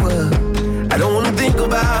over. I don't wanna think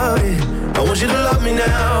about it, I want you to love me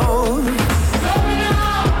now.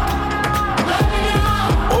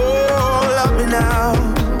 Now,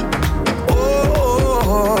 oh,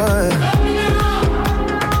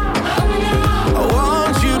 I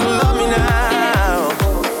want you to love me now.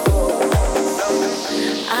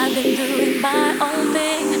 I've been doing my own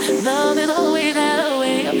thing. Love has always had a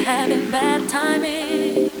way of having bad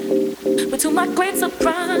timing. But to my great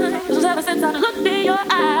surprise, ever since I looked in your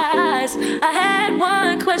eyes, I had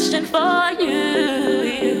one question for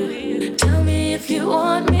you. Tell me if you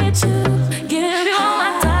want me to give you all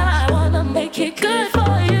my time. Make it good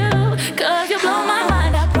for you, 'cause you blow my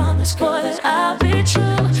mind. I promise, boy, that I'll be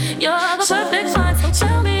true. You're the perfect sign, so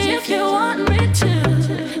tell me if you want me to.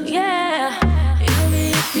 Yeah, tell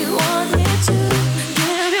me if you want me to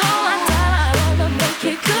give you all my time. I wanna make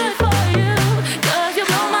it good for you, 'cause you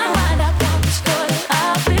blow my mind. I promise, boy, that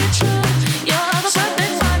I'll be true. You're the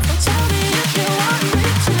perfect sign, so tell me if you want me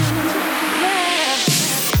to. Yeah.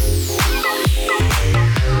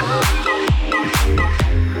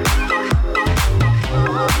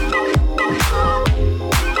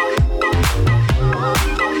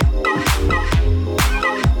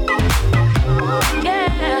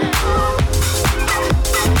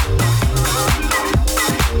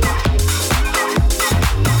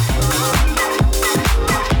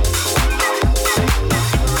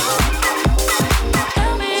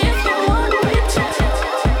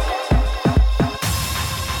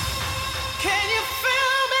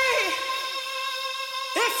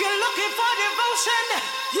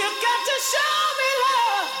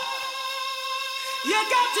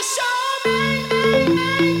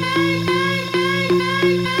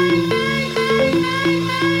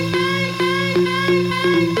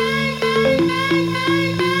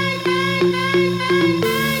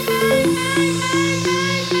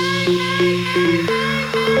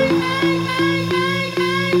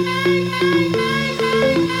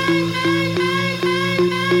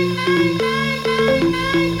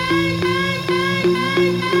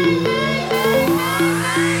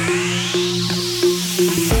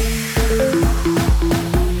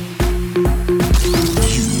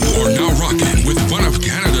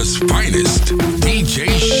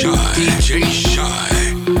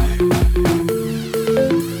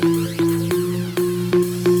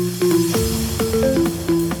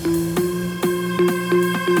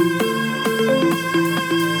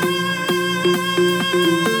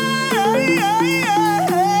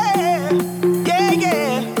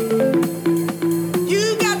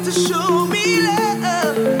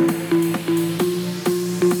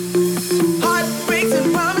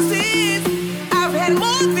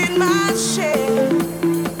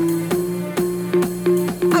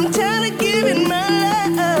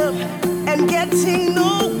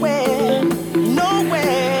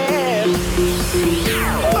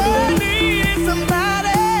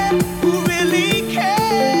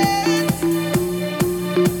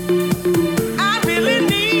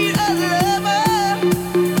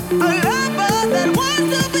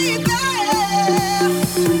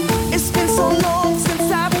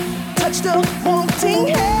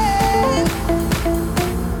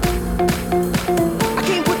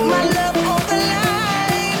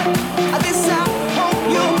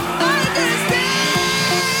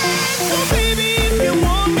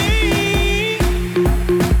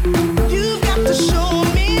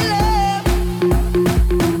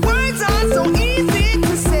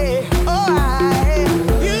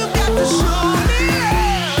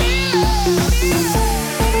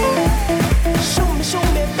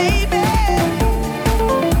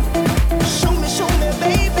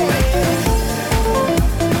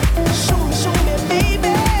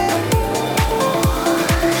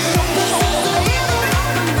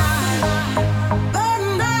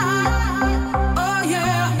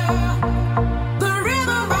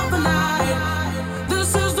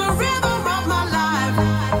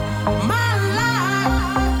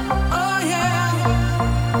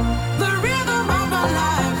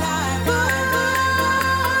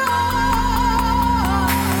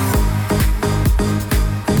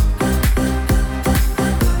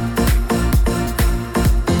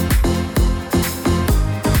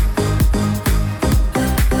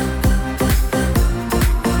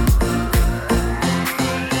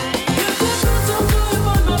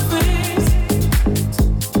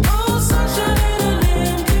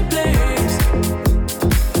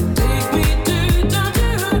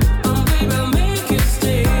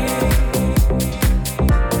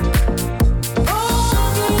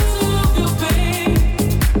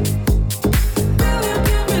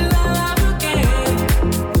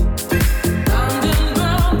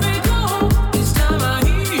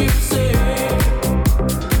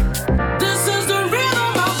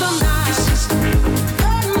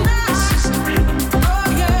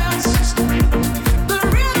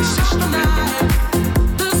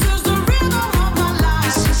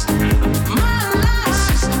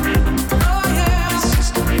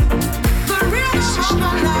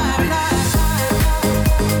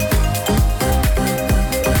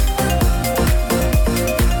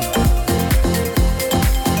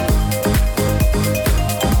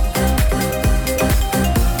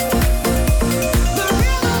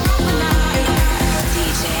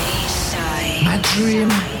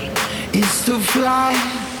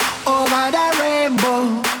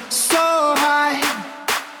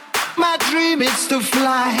 dream is to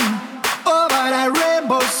fly over that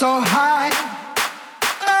rainbow so high.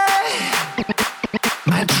 Hey.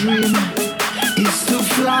 My dream is to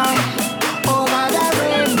fly over that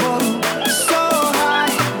rainbow so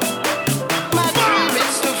high. My dream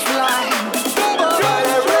is to fly over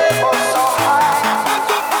that rainbow so high.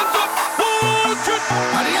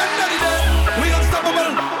 At the end of the day, we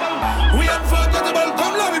unstoppable, we unforgettable.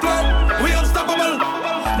 Come let me play, we unstoppable.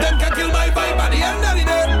 Them can kill my vibe. At the end of the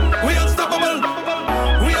day, we unstoppable,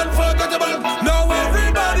 we unforgettable. Now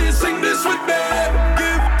everybody sing this with me.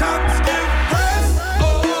 Give thanks, give praise,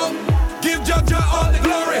 oh, give Jaja all the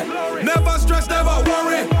glory. Never stress, never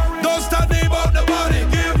worry. Don't study about the body.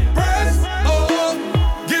 Give praise, oh,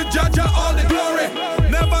 give Jaja all the glory.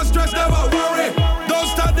 Never stress, never worry. Don't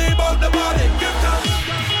study about the body. Give thanks.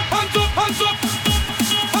 Hands up, hands up,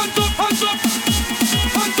 hands up, hands up,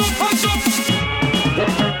 hands up, hands up.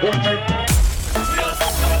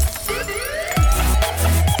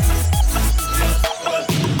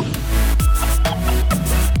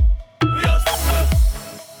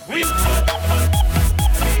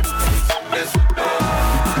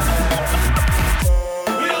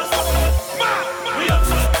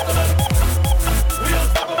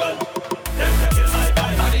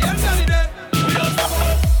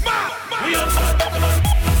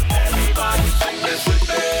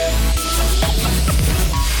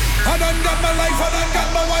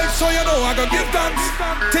 So you know I go give thanks.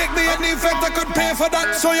 Take me any effect I could pay for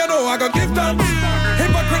that. So you know I go give thanks.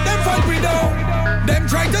 Hypocrite them fight me down. Them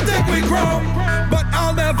try to take me crown, but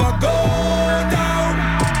I'll never go down.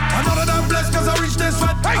 I'm not damn blessed cause I reached this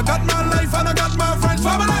fat. I got my life and I got my friends,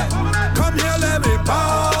 family. Come here, let me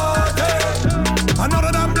party. I'm not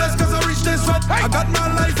damn blessed cause I reached this fat. I got my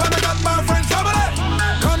life and I got my friends, family.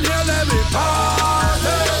 Come here, let me party.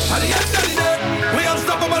 At the end of the day, we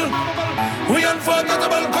unstoppable, we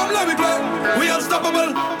unforgettable. Come let me play, we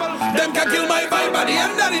unstoppable. Them can kill my vibe. At the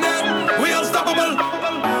end of the day, we unstoppable,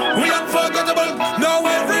 we unforgettable. Now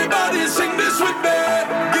everybody sing this with me.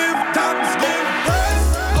 Give thanks, give praise,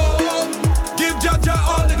 oh, give Jaja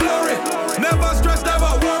all the glory. Never stress,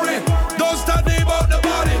 never worry. Don't study about the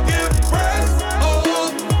body. Give praise,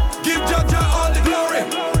 oh, give Jaja all the glory.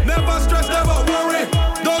 Never stress, never worry.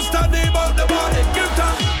 Don't study about the body. Give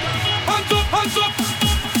thanks. Hands up, hands up,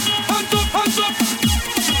 hands up, hands up,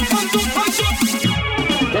 hands up, hands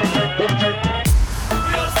up.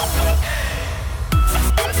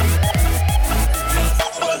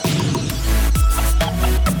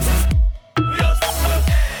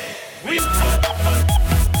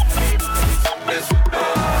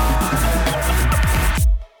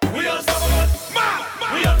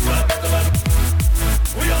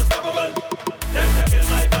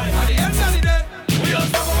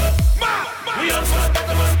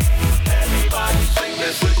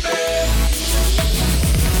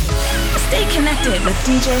 Stay connected with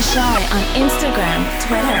DJ Shy on Instagram,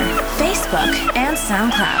 Twitter, Facebook, and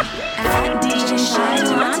SoundCloud at DJ Shy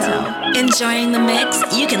Toronto. Enjoying the mix?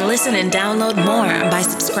 You can listen and download more by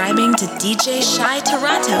subscribing to DJ Shy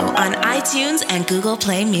Toronto on iTunes and Google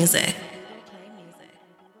Play Music.